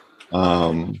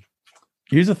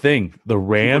 Here's the thing: the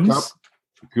Rams,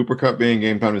 Cooper Kupp being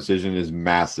game time decision is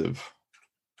massive.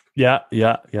 Yeah,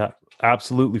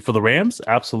 absolutely. For the Rams,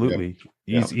 absolutely.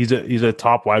 Yeah. He's a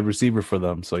top wide receiver for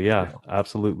them. So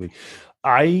absolutely.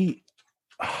 I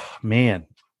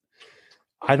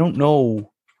don't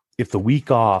know if the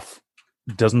week off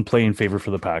doesn't play in favor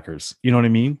for the Packers. You know what I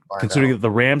mean? Considering that the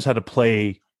Rams had to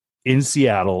play in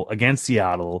Seattle against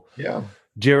Seattle. Yeah.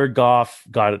 Jared Goff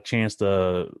got a chance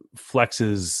to flex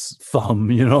his thumb,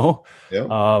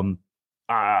 Yeah.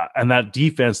 And that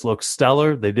defense looks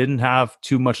stellar. They didn't have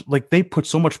too much, they put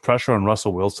so much pressure on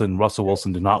Russell Wilson. Russell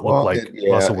Wilson did not look like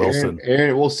Russell Wilson.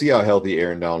 Aaron, we'll see how healthy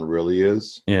Aaron Donald really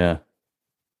is. Yeah.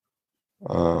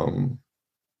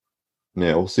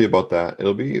 We'll see about that.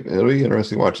 It'll be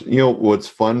interesting to watch. What's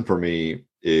fun for me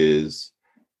is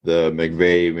the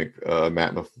McVay,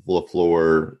 Matt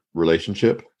LaFleur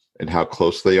relationship and how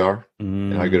close they are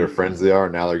and how good of friends they are.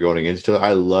 Now they're going against each other.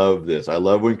 I love this. I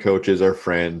love when coaches are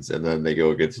friends and then they go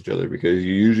against each other because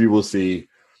you usually will see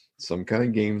some kind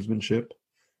of gamesmanship,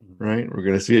 right? We're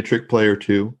going to see a trick play or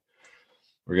two.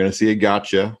 We're going to see a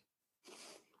gotcha.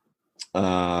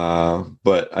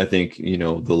 But I think,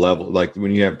 the level, like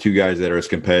when you have two guys that are as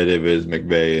competitive as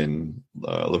McVay and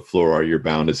LaFleur are, you're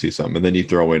bound to see something. And then you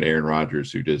throw in Aaron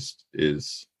Rodgers, who just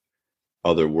is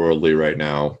otherworldly right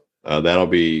now. That'll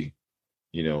be,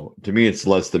 to me, it's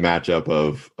less the matchup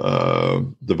of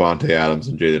Devontae Adams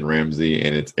and Jalen Ramsey,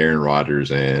 and it's Aaron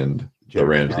Rodgers and the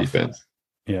Rams defense.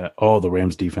 Yeah. Oh, the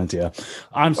Rams defense. Yeah.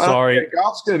 I'm sorry.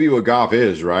 Goff's going to be what Goff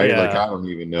is, right? Yeah. I don't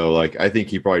even know. I think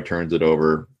he probably turns it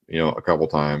over, a couple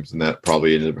times, and that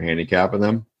probably ended up handicapping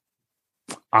them.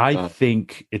 I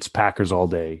think it's Packers all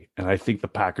day, and I think the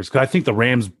Packers, because I think the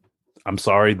Rams, I'm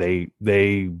sorry,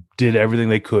 they did everything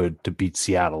they could to beat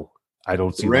Seattle. I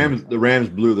don't see the Rams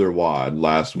blew their wad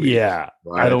last week. Yeah,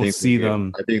 right? I don't see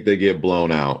them. I think they get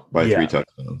blown out by 3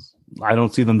 touchdowns. I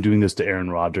don't see them doing this to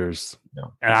Aaron Rodgers.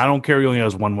 No. And I don't care he only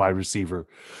has one wide receiver.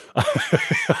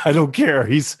 I don't care.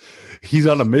 He's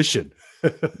on a mission.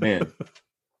 Man.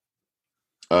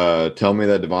 Tell me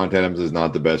that Devontae Adams is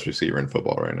not the best receiver in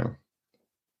football right now.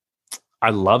 I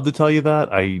love to tell you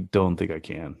that. I don't think I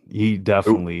can. He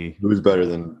definitely Who's better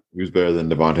than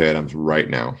Devontae Adams right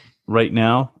now? right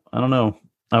now. I don't know.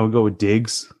 I would go with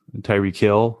Diggs, Tyreek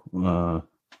Hill,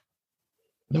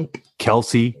 Nope.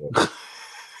 Kelsey.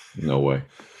 No way.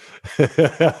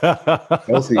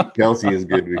 Kelsey is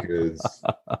good because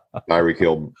Tyreek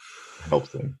Hill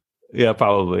helps them. Yeah,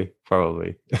 probably.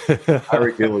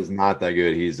 Tyreek Hill is not that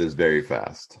good. He's just very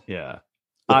fast. Yeah.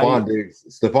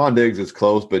 Stephon Diggs is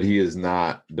close, but he is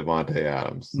not Devontae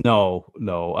Adams. No.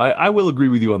 I will agree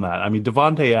with you on that. I mean,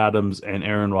 Devontae Adams and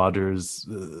Aaron Rodgers,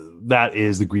 that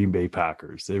is the Green Bay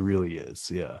Packers. It really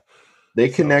is. Yeah. They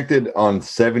connected on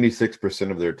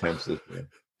 76% of their attempts this year.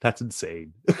 That's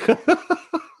insane. It's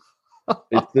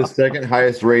the second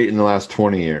highest rate in the last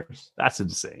 20 years. That's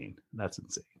insane.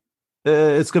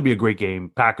 It's going to be a great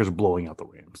game. Packers blowing out the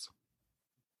Rams.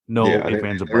 No, they're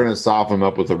going to soften them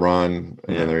up with a run,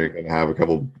 and then they're going to have a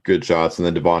couple good shots, and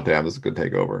then Devontae Adams is going to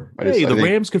take over. The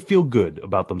Rams could feel good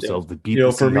about themselves. They beat the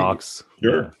Seahawks.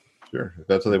 Sure. If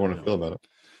that's how they want to feel about it.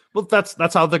 Well, that's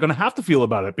how they're going to have to feel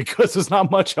about it because there's not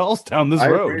much else down this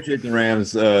road. I appreciate the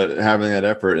Rams having that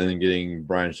effort and then getting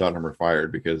Brian Schottenheimer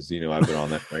fired because I've been on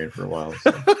that train for a while.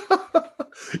 So.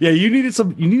 Yeah, you needed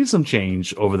some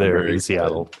change over there in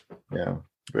Seattle. Yeah,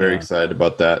 very excited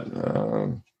about that.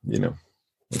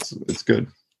 It's good.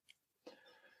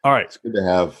 All right, it's good to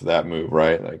have that move,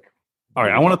 right? Like, all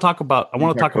right. I want to talk about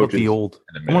the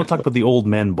old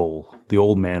men bowl, the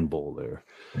old man bowl there.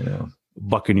 Yeah,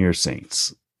 Buccaneers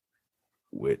Saints.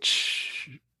 Which,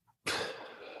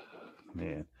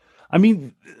 man, I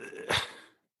mean,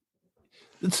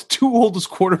 it's two oldest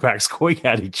quarterbacks going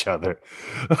at each other.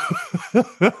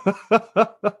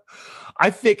 I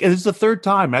think, and it's the third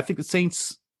time. I think the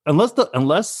Saints,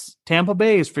 unless Tampa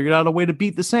Bay has figured out a way to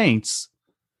beat the Saints,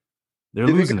 they're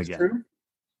losing again. True?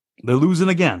 They're losing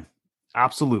again.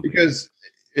 Absolutely. Because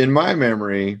in my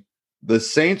memory, the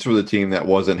Saints were the team that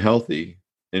wasn't healthy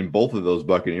in both of those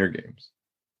Buccaneer games.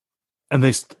 And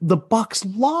the Bucks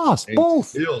lost both.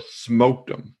 Still smoked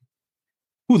them.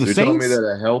 Who, the Saints? You're telling me that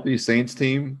a healthy Saints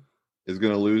team is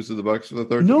going to lose to the Bucks for the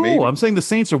third time? No, I'm saying the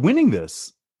Saints are winning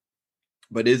this.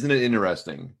 But isn't it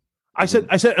interesting? I said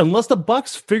unless the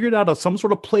Bucks figured out some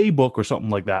sort of playbook or something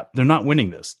like that, they're not winning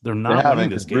this. They're not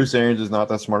winning this game. Bruce Arians is not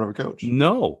that smart of a coach.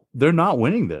 No, they're not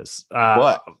winning this.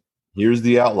 But here's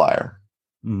the outlier.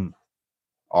 Mm.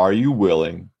 Are you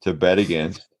willing to bet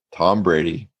against Tom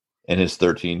Brady and his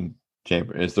 13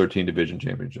 division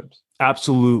championships?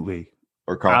 Absolutely.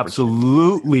 Or conference?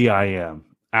 Absolutely, I am.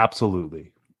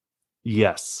 Absolutely.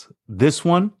 Yes. This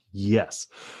one, yes.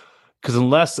 Because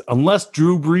unless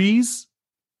Drew Brees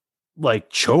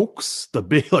chokes,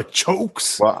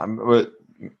 chokes. Well,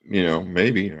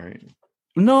 maybe, right?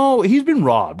 No, he's been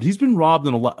robbed. He's been robbed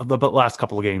in the last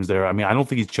couple of games there. I mean, I don't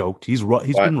think he's choked. He's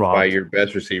been robbed by your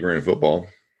best receiver in football.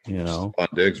 Stephon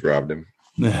Diggs robbed him.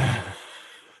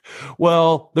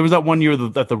 Well, there was that one year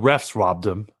that the refs robbed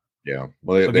him. Yeah,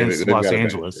 well, against Los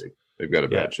Angeles. They've got a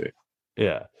bad shape.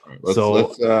 Yeah. Right,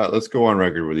 let's go on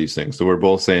record with these things. So we're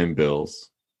both saying Bills.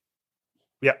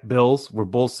 Yeah, Bills. We're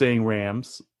both saying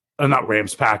Rams. Not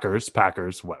Rams. Packers.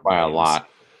 What? By Rams. A lot.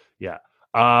 Yeah.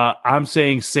 I'm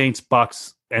saying Saints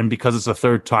Bucks, and because it's the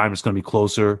third time, it's going to be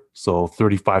closer. So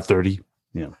 35-30.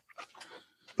 Yeah.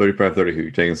 35-30. Who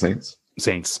you taking? Saints.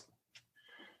 Saints.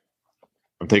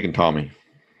 I'm taking Tommy.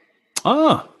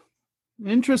 Ah,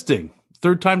 interesting.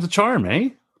 Third time's a charm, eh?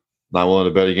 Not willing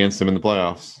to bet against him in the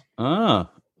playoffs. Ah,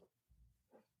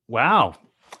 wow.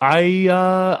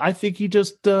 I think he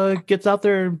just gets out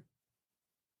there and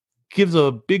gives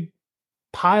a big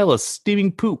pile of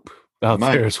steaming poop out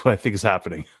there is what I think is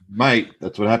happening.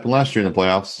 That's what happened last year in the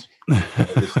playoffs.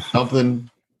 Something.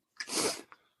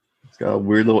 It's got a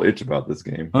weird little itch about this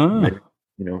game.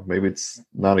 Maybe it's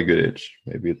not a good itch.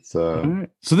 Maybe it's All right.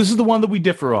 So this is the one that we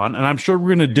differ on, and I'm sure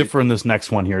we're going to differ in this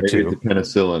next one here too. The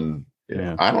penicillin.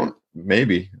 Yeah. I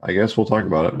guess we'll talk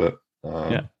about it, but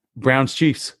Browns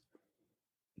Chiefs.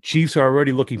 Chiefs are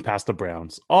already looking past the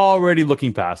Browns, already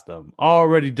looking past them,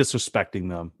 already disrespecting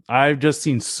them. I've just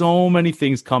seen so many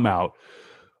things come out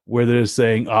where they're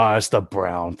saying, it's the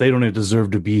Browns. They don't even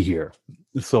deserve to be here.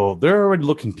 So they're already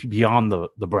looking beyond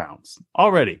the Browns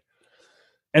already.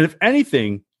 And if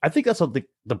anything, I think that's what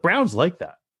the Browns like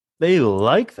that. They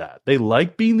like that. They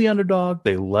like being the underdog.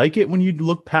 They like it when you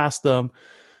look past them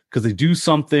because they do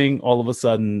something all of a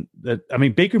sudden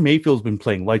Baker Mayfield's been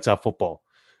playing lights out football.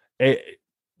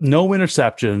 No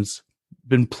interceptions,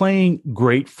 been playing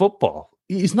great football.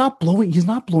 He's not blowing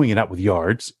it out with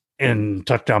yards and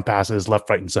touchdown passes left,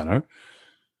 right, and center.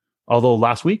 Although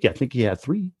last week, I think he had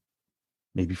 3,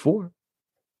 maybe 4.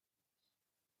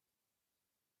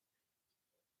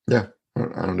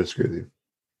 I don't disagree with you.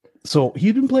 So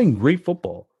he's been playing great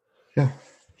football. Yeah.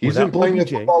 He's Without been playing the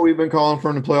OBJ. football we've been calling for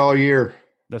him to play all year.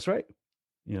 That's right.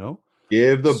 You know,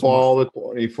 Give the Smart. ball to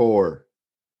 24.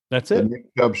 that's The it.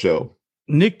 Nick Chubb show.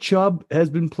 Nick Chubb has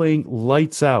been playing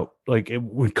lights out. Like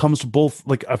when it comes to both,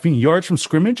 like I think yards from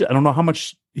scrimmage, I don't know how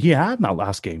much he had in that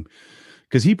last game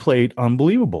because he played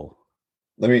unbelievable.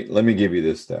 Let me give you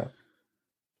this stat.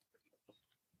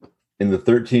 In the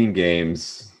 13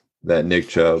 games that Nick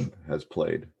Chubb has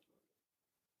played,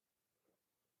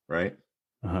 right?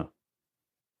 Uh-huh.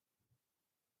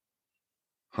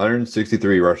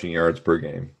 163 rushing yards per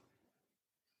game.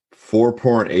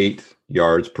 4.8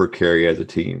 yards per carry as a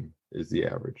team is the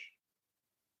average.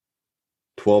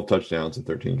 12 touchdowns in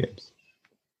 13 games.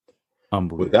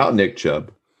 Unbelievable. Without Nick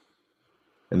Chubb,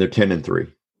 and they're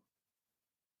 10-3.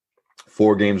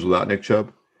 4 games without Nick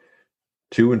Chubb,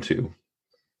 2-2.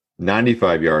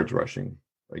 95 yards rushing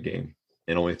a game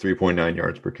and only 3.9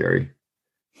 yards per carry.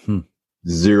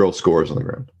 0 scores on the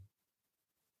ground.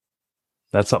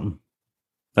 That's something.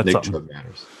 That's Nick something. Chubb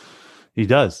matters. He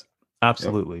does.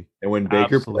 Absolutely. Yep. And when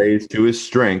Baker plays to his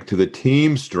strength, to the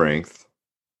team's strength,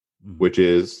 which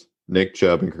is Nick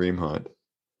Chubb and Kareem Hunt,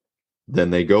 then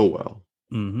they go well.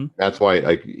 Mm-hmm. That's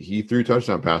why he threw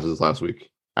touchdown passes last week.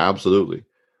 Absolutely.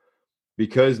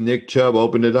 Because Nick Chubb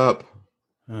opened it up.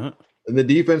 Uh-huh. And the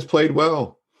defense played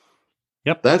well.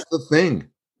 Yep. That's the thing.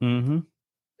 Mm-hmm.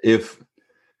 If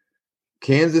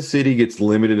Kansas City gets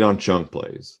limited on chunk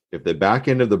plays, if the back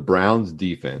end of the Browns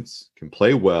defense can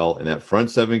play well and that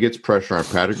front seven gets pressure on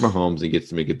Patrick Mahomes and gets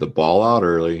to get the ball out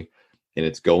early and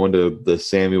it's going to the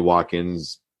Sammy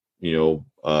Watkins,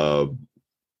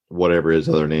 whatever his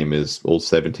other name is, old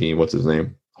 17, what's his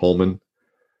name? Holman,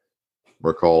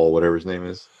 McCall, whatever his name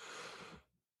is.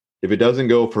 If it doesn't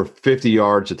go for 50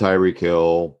 yards to Tyreek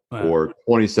Hill or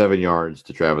 27 yards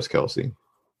to Travis Kelce,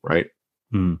 right?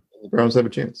 The Browns have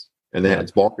a chance. And then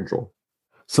it's ball control.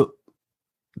 So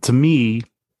to me,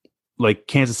 like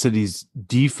Kansas City's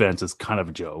defense is kind of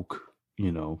a joke.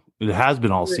 It has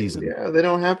been all season. Yeah, they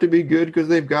don't have to be good because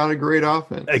they've got a great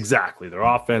offense. Exactly. Their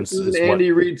offense this is an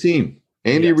Andy Reid team.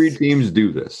 Yes. Reid teams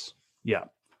do this. Yeah.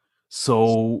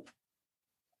 So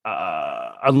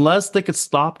unless they could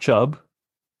stop Chubb,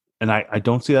 and I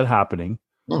don't see that happening.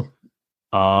 No.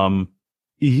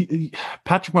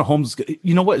 Patrick Mahomes,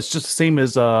 you know what? It's just the same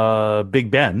as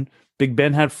Big Ben. Big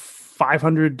Ben had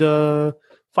 500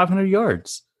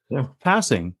 yards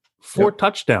passing, 4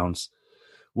 touchdowns.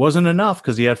 Wasn't enough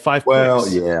because he had 5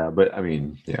 picks. Yeah, but I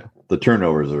mean, the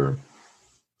turnovers are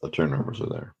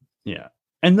there. Yeah.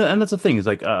 And that's the thing is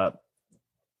like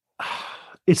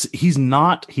he's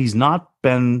not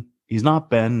been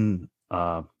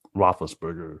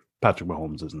Roethlisberger. Patrick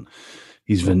Mahomes isn't.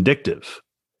 He's vindictive.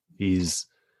 He's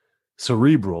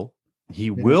cerebral.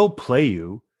 He will play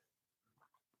you.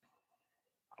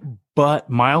 But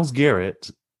Myles Garrett,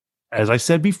 as I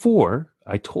said before,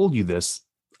 I told you this,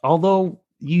 although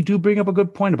you do bring up a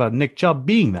good point about Nick Chubb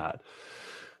being that.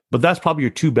 But that's probably your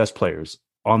 2 best players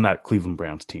on that Cleveland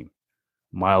Browns team,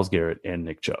 Myles Garrett and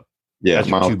Nick Chubb. Yeah, that's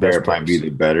Myles Garrett might be the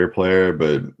better player,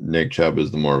 but Nick Chubb is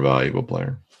the more valuable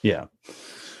player. Yeah.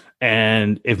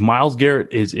 And if Myles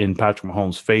Garrett is in Patrick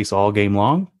Mahomes' face all game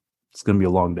long, it's going to be a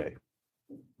long day.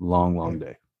 Long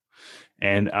day.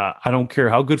 And I don't care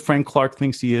how good Frank Clark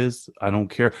thinks he is. I don't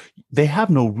care. They have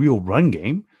no real run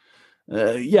game.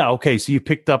 Okay, so you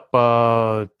picked up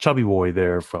Chubby Boy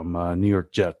there from New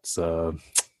York Jets. Old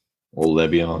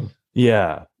Le'Veon.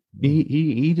 Yeah.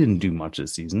 He didn't do much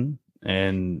this season.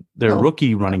 And their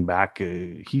rookie running back,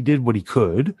 he did what he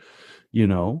could,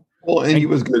 Well, and he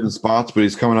was good in spots, but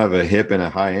he's coming out of a hip and a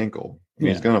high ankle. I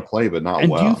mean, he's going to play, but not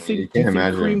well. Do you think, you can't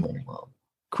imagine him playing well.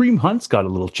 Kareem Hunt's got a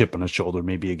little chip on his shoulder,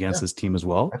 maybe against his team as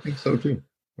well. I think so too.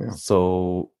 Yeah.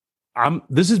 So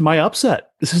this is my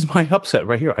upset. This is my upset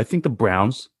right here. I think the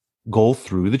Browns go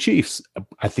through the Chiefs.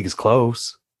 I think it's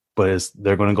close, but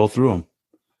they're going to go through them.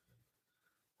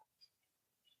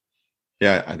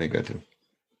 Yeah, I think that too.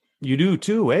 You do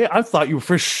too, eh? I thought you were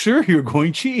for sure you were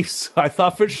going Chiefs. I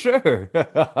thought for sure.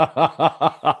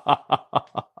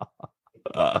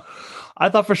 I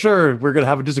thought for sure we're going to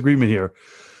have a disagreement here.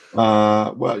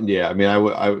 Well, yeah. I mean,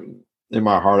 I in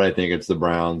my heart, I think it's the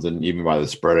Browns, and even by the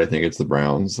spread, I think it's the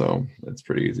Browns. So it's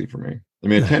pretty easy for me. I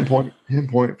mean, a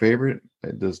 10-point favorite.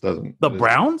 It just doesn't. The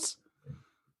Browns?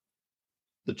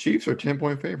 The Chiefs are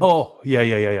 10-point favorites. Oh, yeah.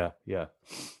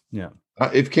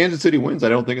 If Kansas City wins, I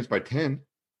don't think it's by 10.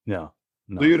 No.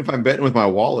 So even if I'm betting with my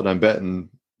wallet, I'm betting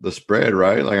the spread,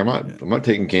 right? Like I'm not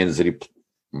taking Kansas City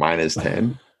minus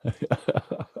 10.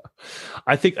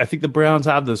 I think the Browns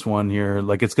have this one here.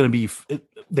 Like it's going to be,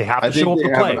 they have to show up to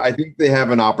play. I think they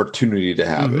have an opportunity to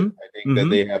have it. Mhm. I think that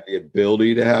they have the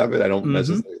ability to have it. I don't Mhm.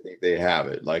 necessarily think they have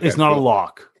it. Like It's not a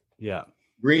lock. Yeah.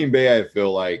 Green Bay, I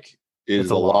feel like is It's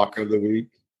the a lock lock. of the week.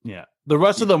 Yeah. The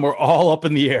rest of them are all up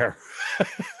in the air.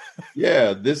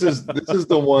 Yeah, this is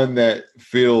the one that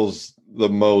feels the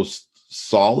most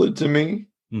solid to me.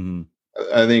 Mhm.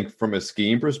 I think from a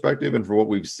scheme perspective and for what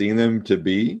we've seen them to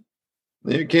be,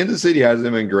 Kansas City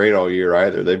hasn't been great all year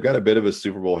either. They've got a bit of a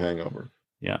Super Bowl hangover.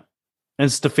 Yeah.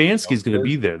 And Stefanski's going to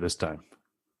be there this time.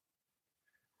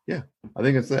 Yeah, I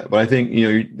think it's that. But I think,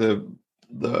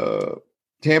 the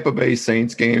Tampa Bay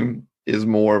Saints game is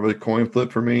more of a coin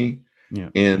flip for me. Yeah.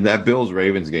 And that Bills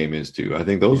Ravens game is too. I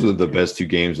think those are the best two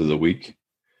games of the week.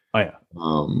 Oh, yeah.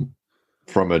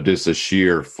 From just a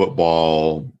sheer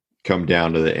football come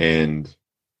down to the end,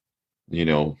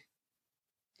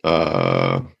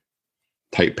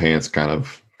 tight pants kind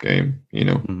of game,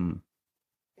 Mhm.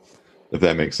 if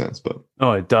that makes sense. But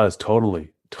Oh, it does.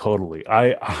 Totally.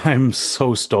 I'm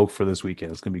so stoked for this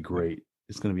weekend. It's going to be great.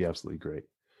 It's going to be absolutely great.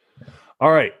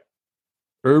 All right.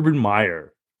 Urban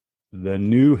Meyer, the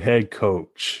new head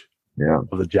coach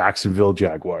of the Jacksonville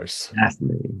Jaguars.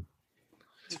 Fascinating.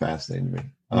 It's fascinating to me.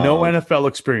 No NFL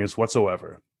experience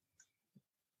whatsoever.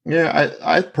 Yeah,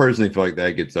 I personally feel like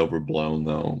that gets overblown,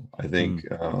 though. I think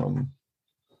a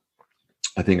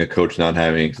coach not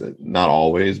having, not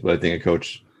always, but I think a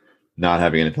coach not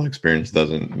having NFL experience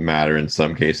doesn't matter in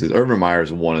some cases. Urban Meyer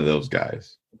is one of those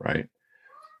guys, right?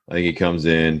 I think he comes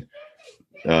in.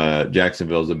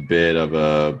 Jacksonville's a bit of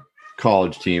a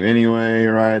college team anyway,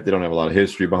 right? They don't have a lot of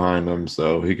history behind them,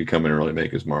 so he could come in and really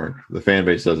make his mark. The fan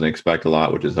base doesn't expect a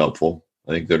lot, which is helpful.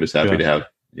 I think they're just happy to have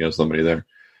somebody there.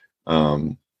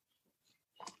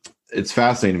 It's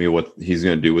fascinating to me what he's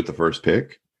going to do with the first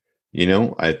pick.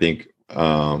 I think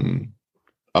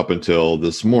up until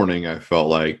this morning, I felt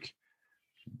like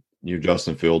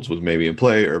Justin Fields was maybe in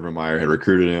play. Urban Meyer had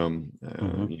recruited him,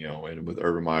 and with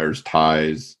Urban Meyer's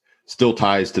still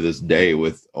ties to this day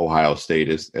with Ohio State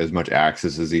as much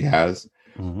access as he has.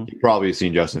 You've probably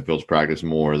seen Justin Fields practice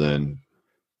more than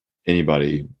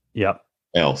anybody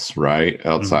else, right?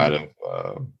 Outside of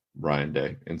Ryan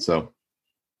Day. And so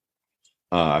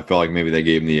I felt like maybe they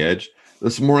gave him the edge.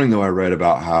 This morning, though, I read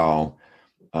about how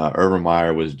Urban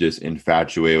Meyer was just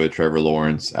infatuated with Trevor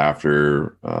Lawrence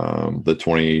after the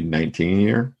 2019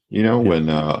 year, when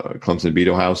Clemson beat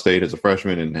Ohio State as a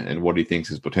freshman and what he thinks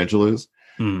his potential is.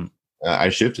 I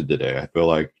shifted today. I feel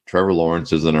like Trevor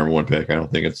Lawrence is the number one pick. I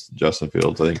don't think it's Justin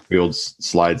Fields. I think Fields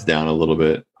slides down a little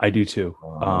bit. I do too.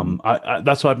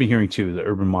 That's what I've been hearing too. That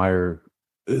Urban Meyer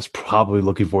is probably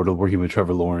looking forward to working with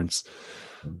Trevor Lawrence.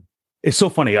 It's so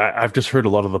funny. I've just heard a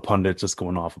lot of the pundits just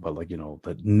going off about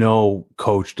that no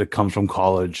coach that comes from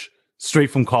college,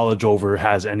 straight from college over,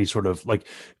 has any sort of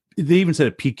they even said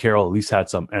that Pete Carroll at least had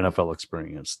some NFL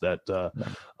experience but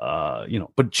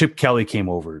Chip Kelly came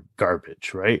over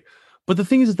garbage, right? But the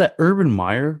thing is that Urban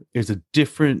Meyer is a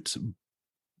different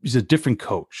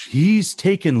coach. He's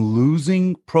taken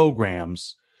losing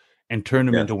programs and turned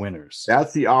them into winners.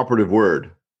 That's the operative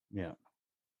word. Yeah.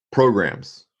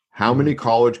 Programs. How many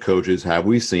college coaches have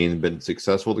we seen been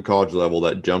successful at the college level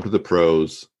that jumped to the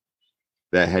pros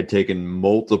that had taken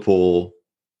multiple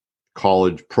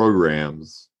college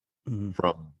programs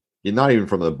from not even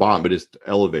from the bottom, but just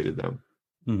elevated them?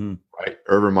 Right?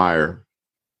 Urban Meyer,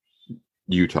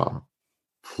 Utah,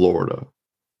 Florida,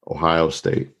 Ohio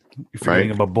State. You're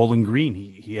forgetting about Bowling Green.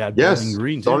 He had Bowling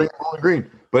Green. Starting at Bowling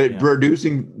Green, but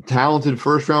producing talented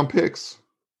first round picks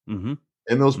in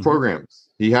those programs.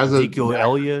 He has Ezekiel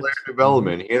Elliott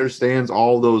development. He understands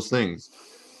all those things.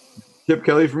 Chip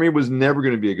Kelly for me was never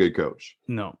going to be a good coach.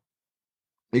 No,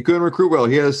 he couldn't recruit well.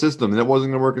 He had a system that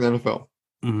wasn't going to work in the NFL.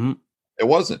 It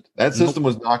wasn't. That system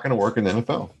was not going to work in the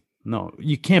NFL. No,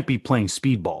 you can't be playing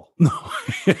speedball. No,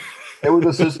 it was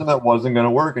a system that wasn't going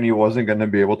to work, and he wasn't going to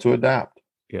be able to adapt.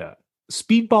 Yeah,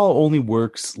 speedball only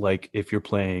works if you're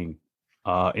playing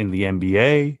in the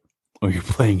NBA or you're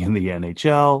playing in the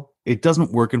NHL. It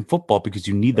doesn't work in football because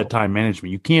you need that time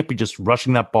management. You can't be just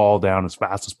rushing that ball down as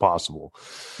fast as possible.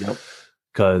 Yep.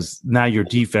 Because now your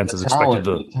defense is expected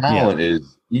to. The talent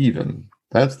is even.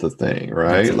 That's the thing,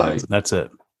 right? That's it.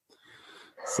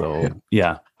 So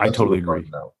I totally agree.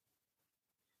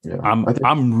 Yeah,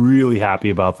 I'm really happy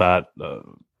about that.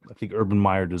 I think Urban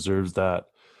Meyer deserves that.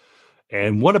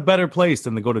 And what a better place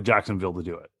than to go to Jacksonville to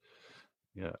do it.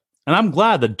 Yeah. And I'm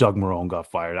glad that Doug Marrone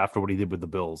got fired after what he did with the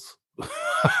Bills.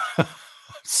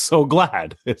 So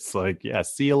glad. It's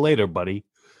see you later, buddy.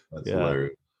 That's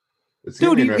hilarious.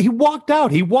 Dude, he walked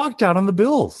out. He walked out on the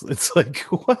Bills. It's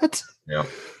what? Yeah.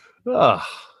 Ugh.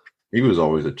 He was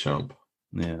always a chump.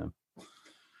 Yeah.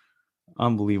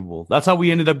 Unbelievable. That's how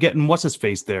we ended up getting what's his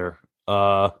face there.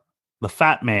 The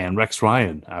fat man, Rex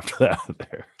Ryan, after that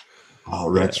there. Oh,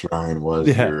 Rex Ryan was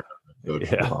your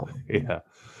coach. Yeah.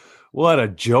 What a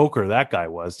joker that guy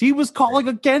was. He was calling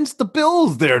against the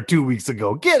Bills there 2 weeks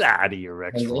ago. Get out of here,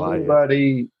 Rex Ryan.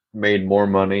 Anybody made more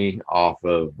money off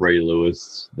of Ray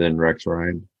Lewis than Rex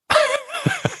Ryan?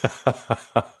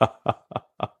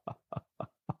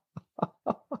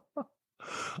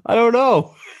 I don't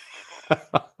know.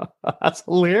 That's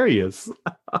hilarious.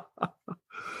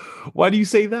 Why do you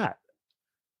say that?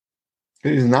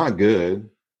 He's not good.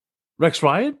 Rex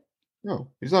Ryan? No,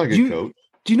 he's not a good coach.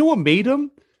 Do you know what made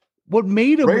him? What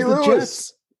made him Ray was the Lewis.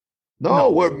 Jets. No,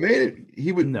 what made it?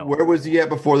 He would. No. Where was he at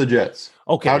before the Jets?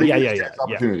 Okay, how did he get Jets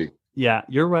opportunity? Yeah,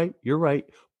 you're right.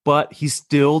 But he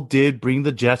still did bring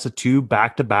the Jets to 2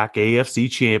 back-to-back AFC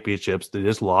championships. They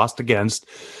just lost against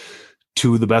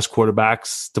 2 of the best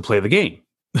quarterbacks to play the game.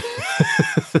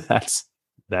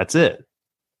 That's it.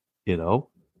 You know?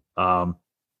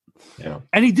 Yeah.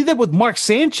 And he did that with Mark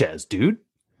Sanchez, dude.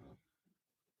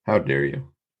 How dare you?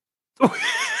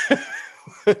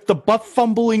 The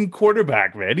butt-fumbling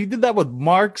quarterback, man. He did that with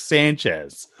Mark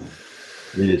Sanchez.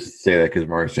 You just say that because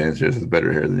Mark Sanchez has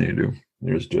better hair than you do.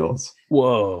 You're just jealous.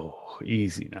 Whoa,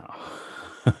 easy now.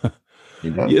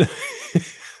 He does.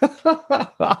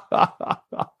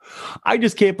 I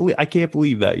just can't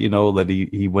believe that, you know, that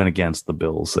he went against the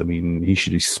Bills. I mean, he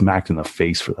should be smacked in the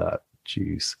face for that.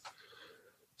 Jeez.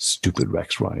 Stupid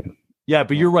Rex Ryan. Yeah,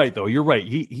 but you're right, though. You're right.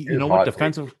 He you know what,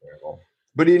 defensive.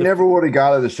 But he never would have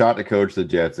got the shot to coach the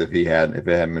Jets if it hadn't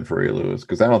been for Ray Lewis,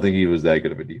 because I don't think he was that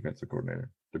good of a defensive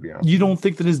coordinator, to be honest. You don't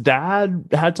think that his dad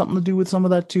had something to do with some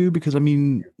of that too? Because I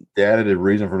mean, dad had a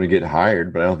reason for him to get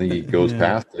hired, but I don't think he goes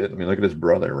past it. I mean, look at his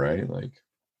brother, right? Like,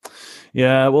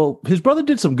 yeah, well, his brother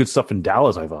did some good stuff in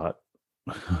Dallas, I thought.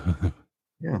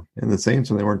 Yeah, and the Saints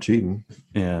when they weren't cheating.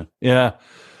 Yeah.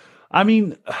 I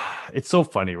mean, it's so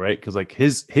funny, right? Because like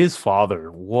his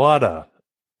father,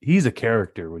 he's a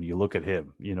character when you look at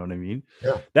him. You know what I mean?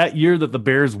 Yeah. That year that the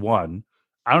Bears won,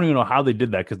 I don't even know how they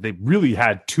did that because they really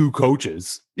had 2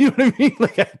 coaches. You know what I mean?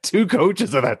 Like, had 2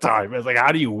 coaches at that time. It's like,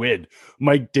 how do you win?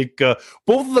 Mike Ditka,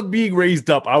 both of them being raised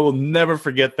up. I will never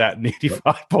forget that in '85.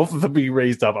 Yep. Both of them being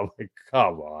raised up. I'm like,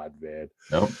 come on, man.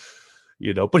 Nope.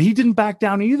 You know, but he didn't back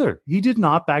down either. He did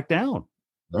not back down.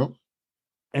 Nope.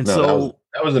 And so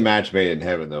that was a match made in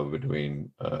heaven, though,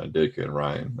 between Ditka and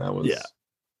Ryan.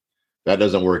 That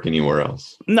doesn't work anywhere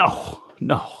else. No,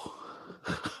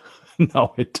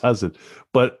 it doesn't.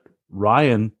 But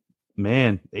Ryan,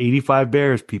 man, 85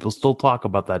 Bears, people still talk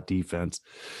about that defense.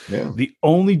 Yeah. The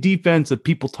only defense that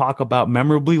people talk about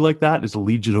memorably like that is the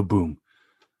Legion of Boom.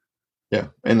 Yeah,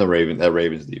 and that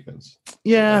Ravens defense.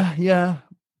 Yeah.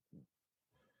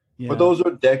 But those are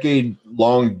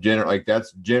decade-long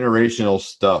that's generational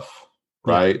stuff,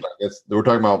 right? Yeah. Like we're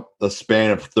talking about the span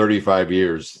of 35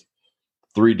 years.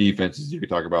 3 defenses you could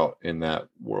talk about in that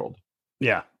world.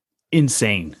 Yeah.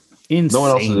 Insane. No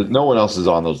one else is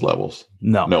on those levels.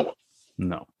 No.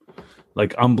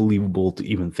 Like, unbelievable to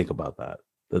even think about that.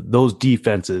 Those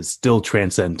defenses still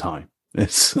transcend time.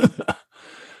 It's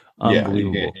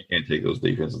unbelievable. You can't take those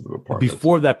defenses apart.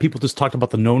 Before that, people just talked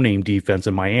about the no-name defense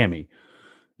in Miami.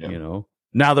 Yeah. You know,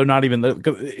 now they're not even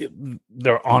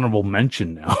they're honorable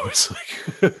mention now. It's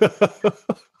like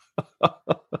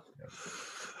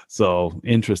so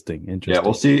interesting. Yeah,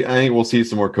 we'll see. I think we'll see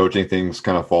some more coaching things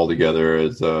kind of fall together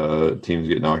as teams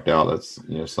get knocked out. That's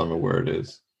some of where it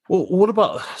is. Well, what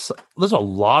about? There's a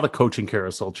lot of coaching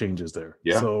carousel changes there.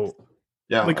 Yeah. So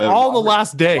like the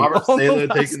last day. Robert Saleh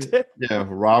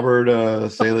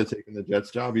taking the Jets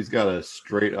job. He's got a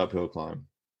straight uphill climb.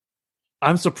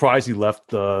 I'm surprised he left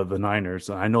the Niners.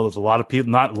 I know there's a lot of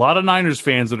people, not a lot of Niners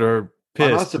fans that are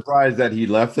pissed. I'm not surprised that he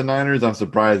left the Niners. I'm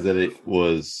surprised that it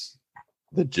was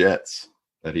the Jets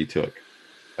that he took.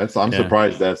 I'm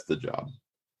surprised that's the job.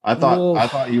 I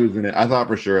thought he was in it. I thought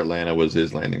for sure Atlanta was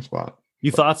his landing spot.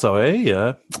 You thought so, eh?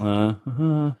 Yeah.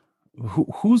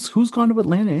 Who's gone to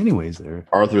Atlanta anyways there?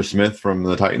 Arthur Smith from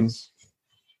the Titans.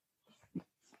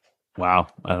 Wow.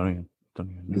 I don't even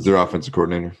know. He's their offensive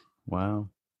coordinator. Wow.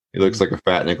 He looks like a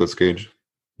fat Nicolas Cage.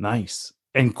 Nice.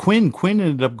 And Quinn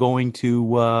ended up going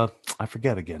to I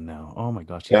forget again now. Oh my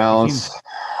gosh. Dallas.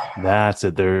 That's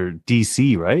it. They're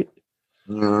DC, right?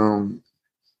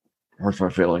 Hurts my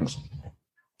feelings.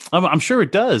 I'm sure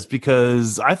it does,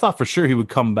 because I thought for sure he would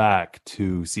come back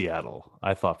to Seattle.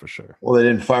 I thought for sure. Well, they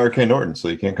didn't fire Ken Norton, so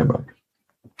he can't come back.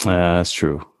 That's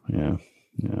true. Yeah.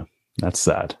 That's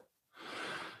sad.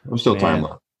 There's still time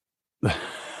left.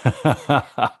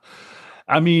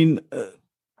 I mean,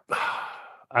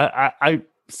 I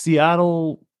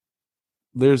Seattle.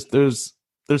 There's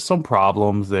some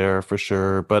problems there for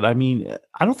sure, but I mean,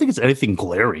 I don't think it's anything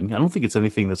glaring. I don't think it's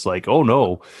anything that's like, oh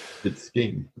no, It's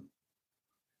scheme.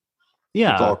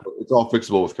 yeah. It's all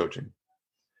fixable with coaching.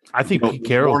 I think Pete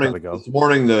Carroll's got to go. This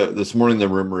morning, the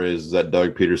rumor is that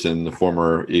Doug Peterson, the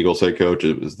former Eagles head coach,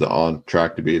 is on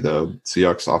track to be the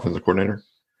Seahawks offensive coordinator.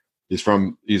 He's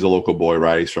a local boy,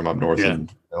 right? He's from up north,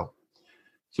 and so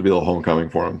it'll be a little homecoming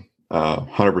for him.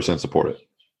 100% support it.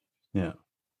 Yeah,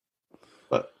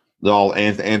 but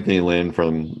Anthony Lynn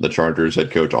from the Chargers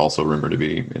head coach also rumored to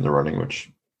be in the running. Which,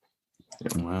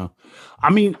 wow.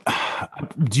 I mean,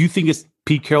 do you think it's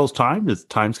Pete Carroll's time? Is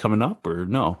time's coming up, or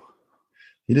no?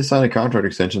 He just signed a contract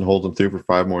extension, holds him through for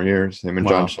 5 more years. Him and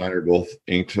John Schneider both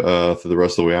inked through the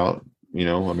rest of the way out.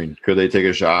 I mean, could they take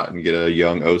a shot and get a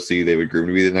young OC they would groom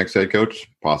to be the next head coach?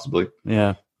 Possibly.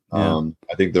 Yeah. I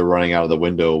think they're running out of the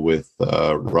window with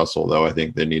Russell, though. I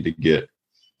think they need to get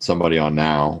somebody on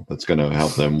now that's going to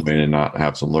help them win and not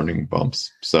have some learning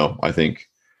bumps. So I think,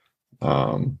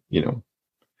 I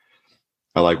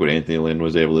like what Anthony Lynn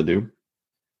was able to do.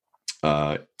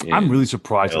 I'm really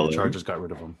surprised that the Chargers got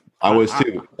rid of him. I was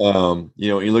too.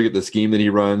 You look at the scheme that he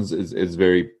runs is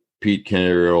very Pete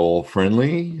Carroll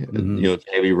friendly. Mm-hmm. It's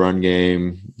a heavy run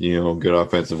game. Good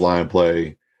offensive line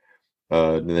play.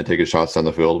 And then taking shots down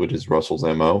the field, which is Russell's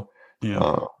MO.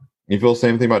 Yeah. You feel the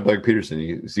same thing about Doug Peterson.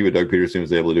 You see what Doug Peterson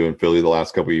was able to do in Philly the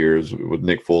last couple of years with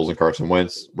Nick Foles and Carson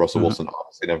Wentz. Russell Wilson,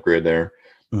 obviously an upgrade there.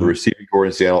 The receiving core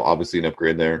in Seattle, obviously an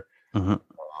upgrade there. And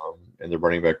the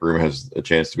running back room has a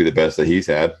chance to be the best that he's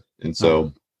had. And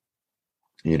so,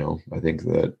 I think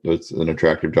that it's an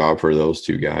attractive job for those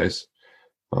two guys.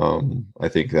 I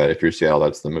think that if you're Seattle,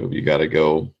 that's the move. You got to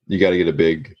get a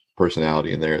big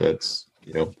personality in there that's,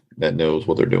 that knows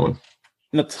what they're doing.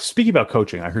 Now, speaking about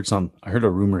coaching, I heard a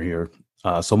rumor here.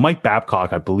 So Mike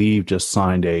Babcock, I believe, just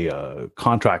signed a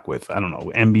contract with, I don't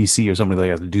know, NBC or something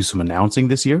like that to do some announcing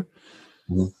this year.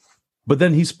 Mm-hmm. But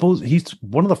then he's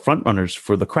one of the front runners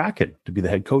for the Kraken to be the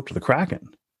head coach of the Kraken.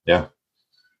 Yeah.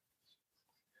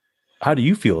 How do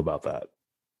you feel about that?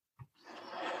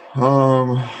 I don't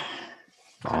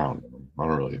know. I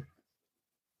don't really.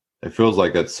 It feels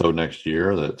like that's so next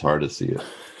year that it's hard to see it.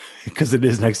 Because it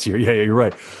is next year. Yeah, you're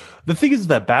right. The thing is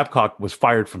that Babcock was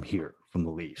fired from the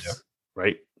Leafs,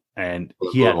 right? And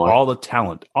he had all the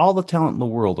talent in the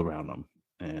world around him.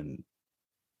 And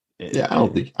I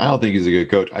don't think he's a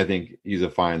good coach. I think he's a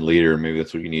fine leader. Maybe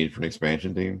that's what you need for an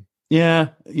expansion team. Yeah.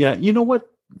 You know what?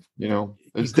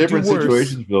 There's different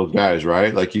situations for those guys,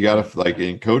 right? Like you got to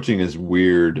in coaching is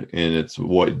weird, and it's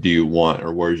what do you want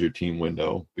or where's your team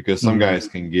window? Because some guys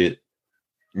can get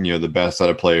the best out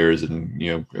of players and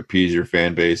appease your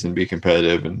fan base and be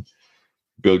competitive and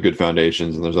build good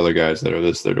foundations, and there's other guys that are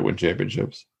there to win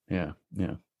championships. Yeah.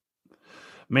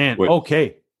 Man,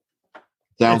 okay.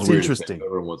 Sounds weird. Interesting.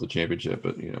 Everyone wants a championship,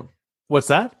 but What's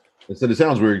that? I said it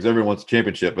sounds weird because everyone wants a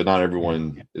championship, but not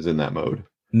everyone is in that mode.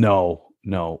 No.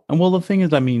 And well, the thing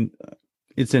is, I mean,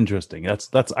 it's interesting.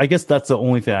 I guess that's the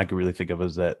only thing I could really think of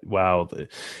is that, wow.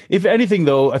 If anything,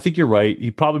 though, I think you're right.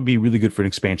 He'd probably be really good for an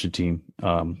expansion team.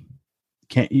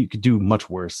 You could do much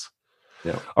worse.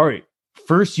 Yeah. All right.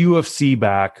 First UFC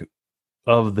back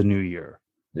of the new year.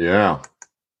 Yeah.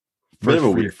 First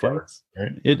free fights.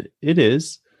 Right? It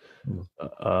is.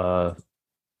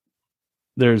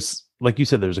 There's, like you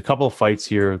said, there's a couple of fights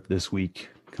here this week.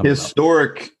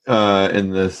 Historic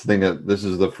in this thing that this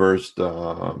is the first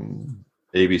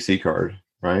ABC card,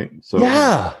 right? So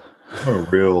yeah, a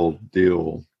real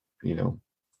deal,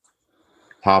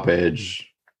 top edge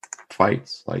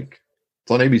fights. Like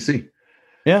it's on ABC.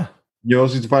 Yeah,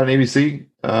 who's to fight on ABC?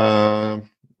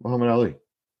 Muhammad Ali.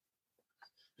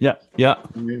 Yeah.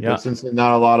 Since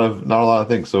not a lot of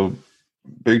things. So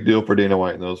big deal for Dana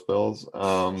White and those fellas.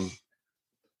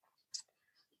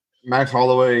 Max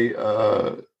Holloway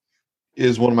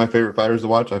is one of my favorite fighters to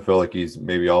watch. I feel like he's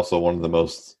maybe also one of the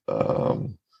most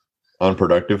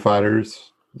unproductive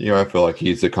fighters. I feel like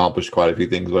he's accomplished quite a few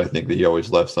things, but I think that he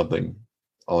always left something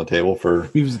on the table for.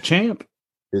 He was a champ.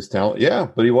 His talent, yeah,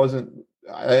 but he wasn't.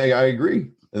 I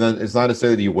agree, and then it's not to say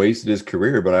that he wasted his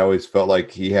career, but I always felt like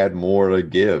he had more to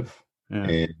give,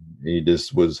 and he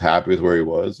just was happy with where he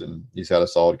was, and he's had a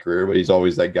solid career. But he's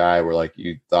always that guy where like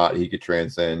you thought he could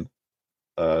transcend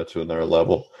to another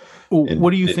level.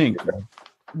 What do you think?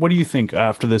 What do you think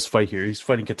after this fight here? He's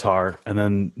fighting Qatar, and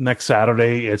then next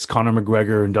Saturday it's Conor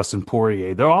McGregor and Dustin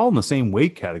Poirier. They're all in the same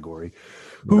weight category.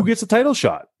 Who gets a title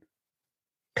shot?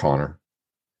 Conor.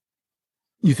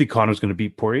 You think Conor's going to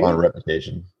beat Poirier? On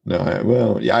reputation. No,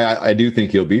 I do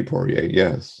think he'll beat Poirier,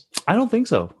 yes. I don't think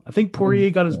so. I think Poirier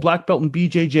got his black belt in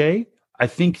BJJ. I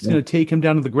think he's going to take him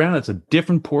down to the ground. It's a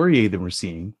different Poirier than we're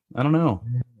seeing. I don't know.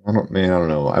 I don't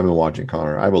know. I've been watching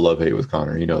Conor. I have a love-hate with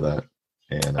Conor. You know that.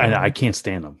 And I can't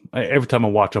stand him. Every time I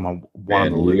watch him, I want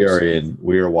him to lose.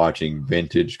 We are watching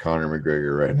vintage Conor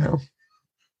McGregor right now.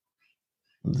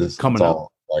 This coming up.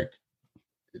 Like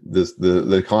this,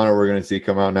 the Conor we're going to see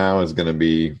come out now is going to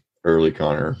be early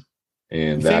Conor,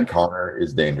 and that Conor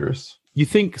is dangerous. You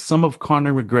think some of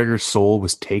Conor McGregor's soul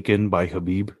was taken by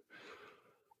Khabib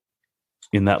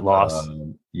in that loss?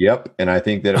 Yep, and I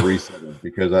think that it reset him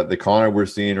because the Conor we're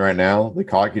seeing right now, the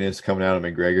cockiness coming out of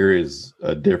McGregor is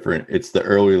different. It's the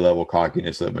early level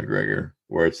cockiness of McGregor,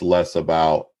 where it's less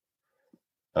about,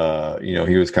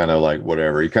 he was kind of like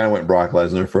whatever. He kind of went Brock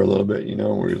Lesnar for a little bit,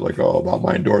 where he was like, oh, about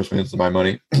my endorsements and my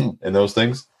money and those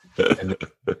things. And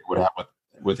what happened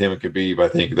with him and Khabib, I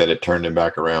think that it turned him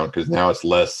back around because now it's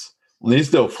less. He's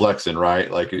still flexing,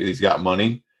 right? Like he's got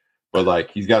money. But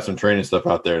like he's got some training stuff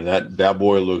out there, and that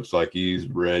boy looks like he's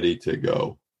ready to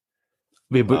go.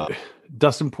 Yeah, but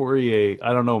Dustin Poirier,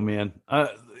 I don't know, man.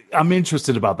 I'm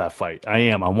interested about that fight. I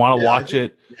am. I want to watch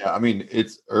it. Yeah, I mean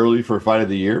it's early for fight of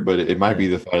the year, but it might be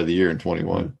the fight of the year in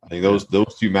 21. I think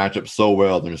those two match up so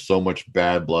well. There's so much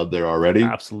bad blood there already.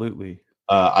 Absolutely.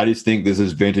 I just think this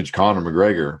is vintage Conor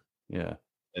McGregor. Yeah,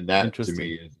 and that to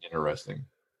me is interesting.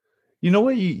 You know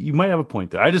what? You might have a point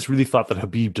there. I just really thought that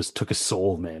Khabib just took his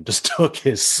soul, man. Just took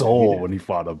his soul when he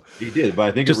fought him. He did, but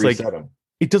I think just it reset him.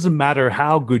 It doesn't matter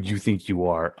how good you think you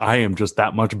are. I am just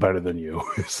that much better than you.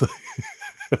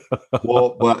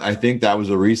 Well, but I think that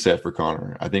was a reset for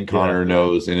Conor. I think Conor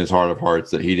knows in his heart of hearts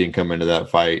that he didn't come into that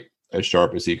fight as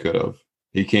sharp as he could have.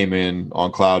 He came in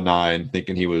on cloud nine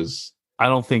thinking he was. I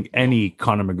don't think any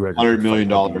Conor McGregor $100 million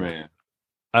man.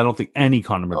 I don't think any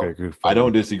Conor McGregor. I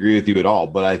don't disagree with you at all,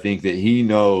 but I think that he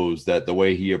knows that the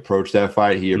way he approached that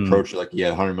fight, he approached it like he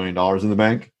had $100 million in the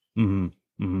bank. Mm-hmm.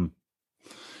 Mm-hmm.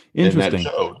 Interesting. And that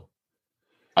showed.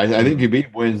 I think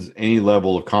Khabib wins any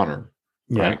level of Conor.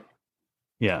 Right?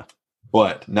 Yeah.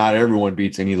 But not everyone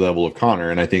beats any level of Conor.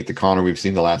 And I think the Conor we've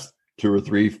seen the last 2 or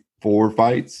 3, 4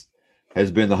 fights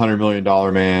has been the $100 million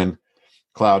man,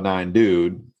 cloud nine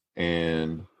dude.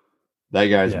 And that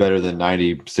guy's better than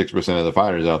 96% of the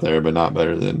fighters out there, but not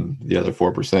better than the other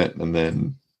 4%. And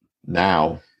then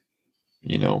now,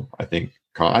 I think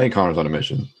Conor's on a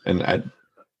mission. And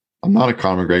I'm not a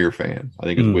Conor McGregor fan. I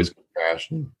think his whiskey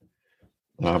trash. And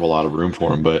I don't have a lot of room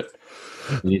for him, but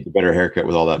he needs a better haircut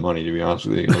with all that money, to be honest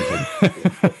with you.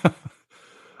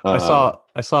 I saw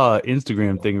an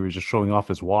Instagram thing where he was just showing off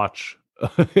his watch.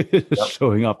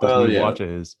 Showing off this new watch of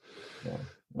his. Yeah.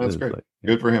 That's great.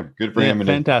 Good for him. Good for him. And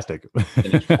fantastic.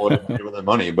 And exploiting with the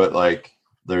money, but like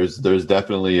there's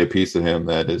definitely a piece of him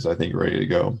that is, I think, ready to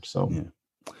go. So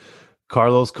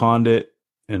Carlos Condit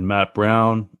and Matt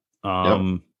Brown.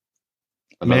 Another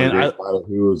great fighter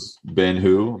who's been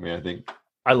who. I mean, I think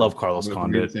I love Carlos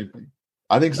Condit.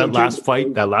 I think so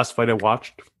that last fight I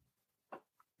watched.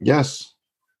 Yes.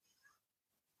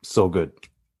 So good.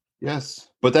 Yes.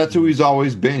 But that's who he's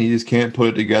always been. He just can't put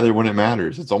it together when it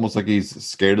matters. It's almost like he's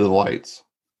scared of the lights.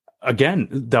 Again,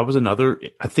 that was another,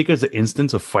 I think, as an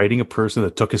instance of fighting a person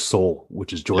that took his soul,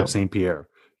 which is George St. Pierre.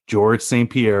 George St.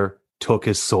 Pierre took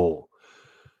his soul.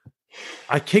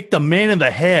 I kicked a man in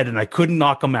the head and I couldn't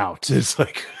knock him out. It's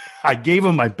like I gave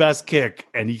him my best kick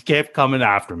and he kept coming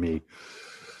after me.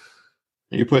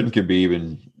 You're putting Khabib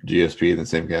and GSP in the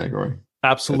same category.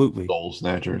 Absolutely. Soul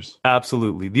snatchers.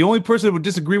 Absolutely. The only person that would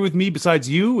disagree with me besides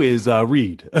you is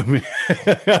Reed. I mean,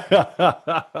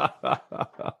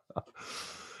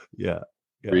 yeah.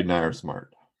 Reed and I are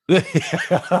smart.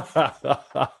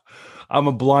 I'm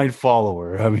a blind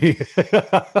follower. I mean,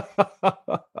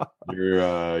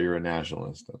 you're a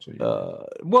nationalist. That's what you are.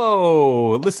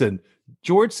 Whoa. Listen,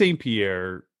 George St.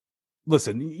 Pierre.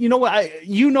 Listen, you know what?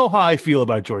 You know how I feel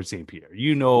about George St. Pierre.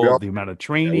 You know the amount of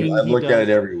training. I look at it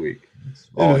every week.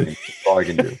 That's all I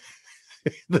can do.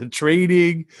 The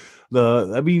training,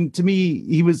 I mean, to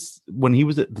me, when he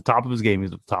was at the top of his game, he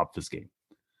was at the top of his game.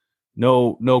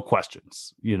 No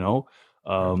questions,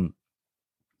 Now,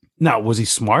 was he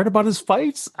smart about his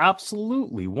fights?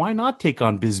 Absolutely. Why not take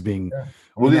on Bisping? Yeah.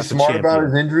 Was he smart about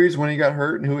his injuries when he got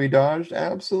hurt and who he dodged?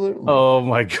 Absolutely. Oh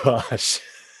my gosh.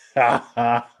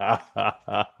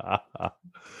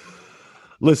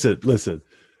 Listen.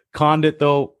 Condit,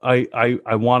 though, I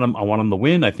want him. I want him to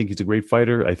win. I think he's a great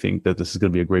fighter. I think that this is going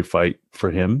to be a great fight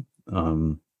for him.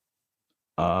 The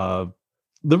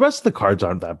rest of the cards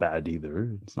aren't that bad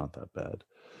either. It's not that bad.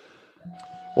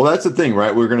 Well, that's the thing,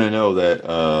 right? We're going to know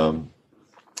that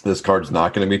this card's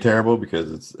not going to be terrible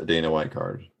because it's a Dana White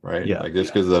card, right? Yeah. Like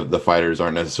just because the fighters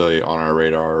aren't necessarily on our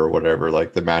radar or whatever,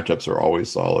 like the matchups are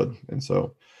always solid. And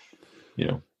so you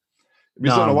know, it'd be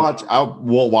something to watch. I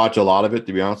won't watch a lot of it,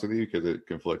 to be honest with you, because it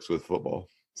conflicts with football.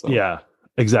 So. Yeah,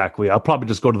 exactly. I'll probably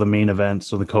just go to the main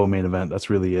events or the co-main event. That's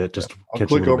really it. Just I'll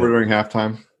click over during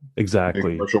halftime.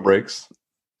 Exactly. Commercial breaks.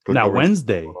 Now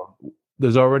Wednesday,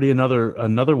 there's already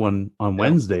another one on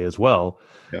Wednesday as well.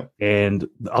 Yeah. And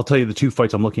I'll tell you the 2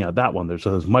 fights I'm looking at that one.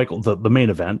 There's Michael, the main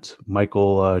event,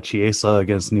 Michael Chiesa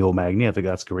against Neil Magny. I think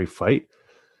that's a great fight.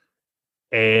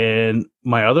 And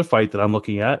my other fight that I'm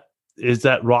looking at is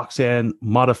that Roxanne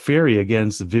Modafferi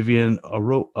against Vivian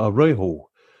Arroyo.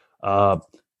 That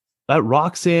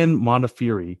Roxanne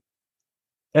Modafferi,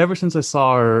 ever since I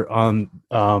saw her on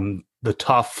the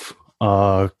tough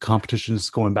competitions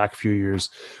going back a few years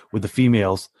with the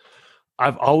females,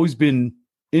 I've always been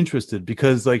interested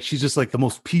because like she's just like the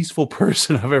most peaceful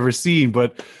person I've ever seen,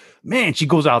 but man, she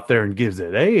goes out there and gives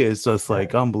it. It's just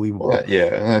like unbelievable.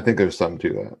 Yeah, and I think there's something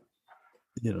to that.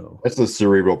 You know, that's the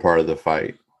cerebral part of the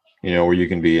fight, you know, where you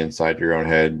can be inside your own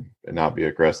head and not be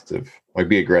aggressive, like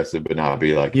be aggressive but not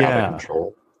be like out of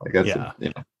control. Like that's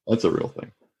that's a real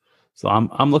thing. So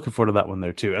I'm looking forward to that one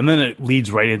there too. And then it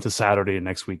leads right into Saturday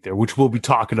next week there, which we'll be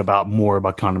talking about more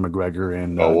about Conor McGregor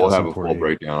and we'll have a full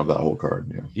breakdown of that whole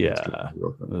card.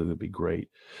 It'll be great.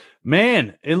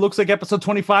 Man, it looks like episode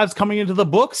 25 is coming into the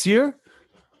books here.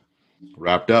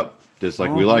 Wrapped up, just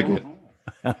like we like it.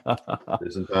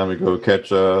 There's some time to go catch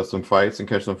some fights and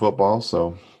catch some football.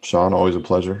 So, Sean, always a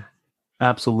pleasure.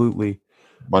 Absolutely.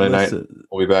 Monday night,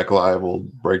 we'll be back live. We'll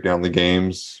break down the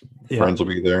games. Friends will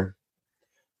be there.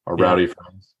 Our rowdy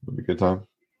friends. It'll be a good time.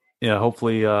 Yeah,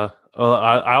 hopefully. I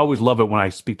always love it when I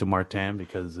speak to Martin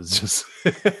because it's just.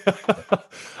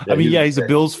 I mean, he's a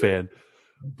Bills fan,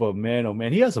 but man, oh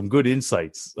man, he has some good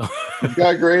insights. He's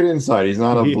got great insight. He's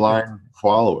not a blind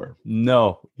follower.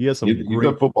 No, he has some. He's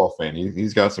a football fan.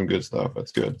 He's got some good stuff.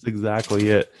 That's good. That's exactly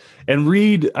it. And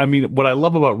Reed, I mean, what I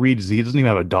love about Reed is he doesn't even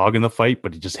have a dog in the fight,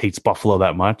 but he just hates Buffalo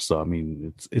that much. So I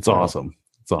mean, it's awesome.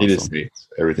 It's awesome. He just hates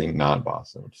everything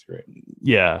non-Boston, which is great.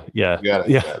 Yeah.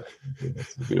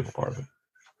 That's the beautiful part of it.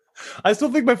 I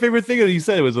still think my favorite thing that he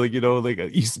said was like, you know, like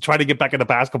he's trying to get back into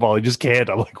basketball. He just can't.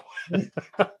 I'm like, what?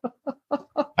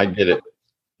 I get it.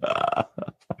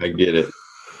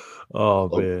 Oh,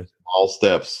 man. All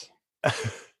steps.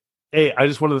 Hey, I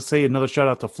just wanted to say another shout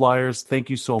out to Flyers.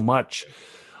 Thank you so much.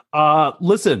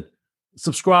 Listen,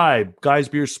 subscribe, Guys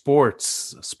Beer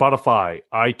Sports, Spotify,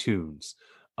 iTunes.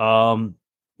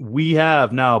 We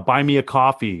have now Buy Me a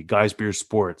Coffee, Guys Beer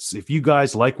Sports. If you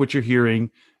guys like what you're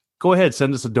hearing, go ahead,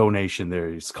 send us a donation there.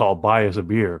 It's called Buy Us a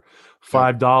Beer.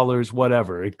 $5,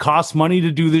 whatever. It costs money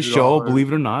to do this show,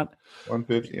 believe it or not.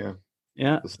 $150, yeah.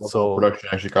 Yeah. So production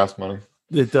actually costs money.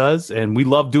 It does, and we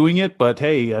love doing it. But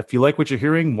hey, if you like what you're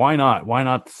hearing, why not? Why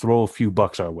not throw a few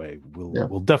bucks our way?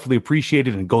 We'll definitely appreciate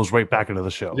it, and it goes right back into the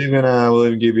show. We'll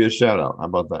even give you a shout out. How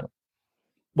about that?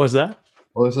 What's that?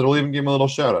 Well, I said we'll even give him a little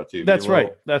shout out to you. That's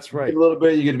right. That's right. A little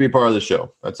bit, you get to be part of the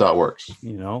show. That's how it works.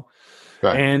 You know,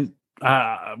 okay. And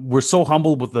we're so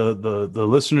humbled with the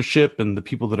listenership and the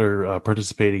people that are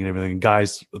participating and everything.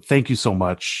 Guys, thank you so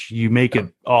much. You make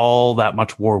it all that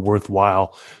much more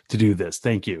worthwhile to do this.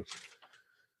 Thank you.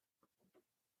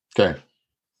 Okay.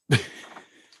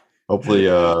 Hopefully,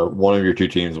 one of your two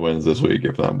teams wins this week,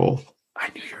 if not both. I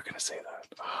knew you were going to say that.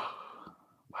 Oh,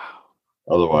 wow.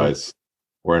 Otherwise,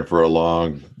 we're in for a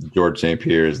long George St.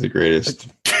 Pierre is the greatest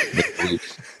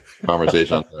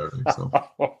conversation on Saturday. So.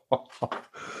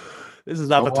 This is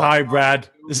not the time, Brad.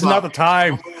 This is not the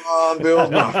time. Come on, Bill.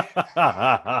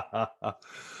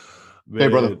 Hey,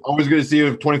 brother. Always good to see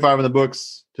you. 25 in the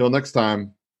books. Till next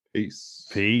time. Peace.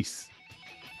 Peace.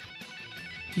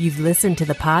 You've listened to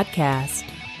the podcast,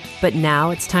 but now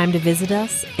it's time to visit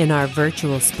us in our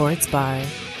virtual sports bar.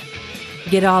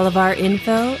 Get all of our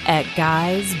info at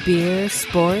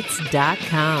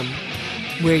guysbeersports.com,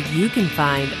 where you can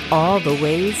find all the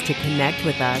ways to connect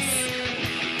with us.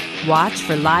 Watch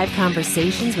for live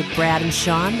conversations with Brad and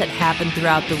Sean that happen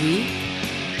throughout the week,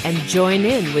 and join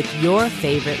in with your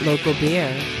favorite local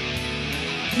beer.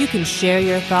 You can share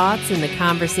your thoughts in the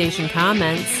conversation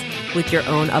comments with your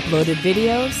own uploaded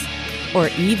videos, or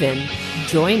even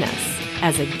join us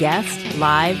as a guest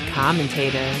live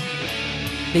commentator.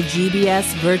 The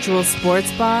GBS Virtual Sports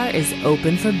Bar is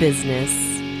open for business.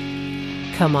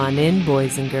 Come on in,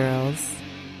 boys and girls.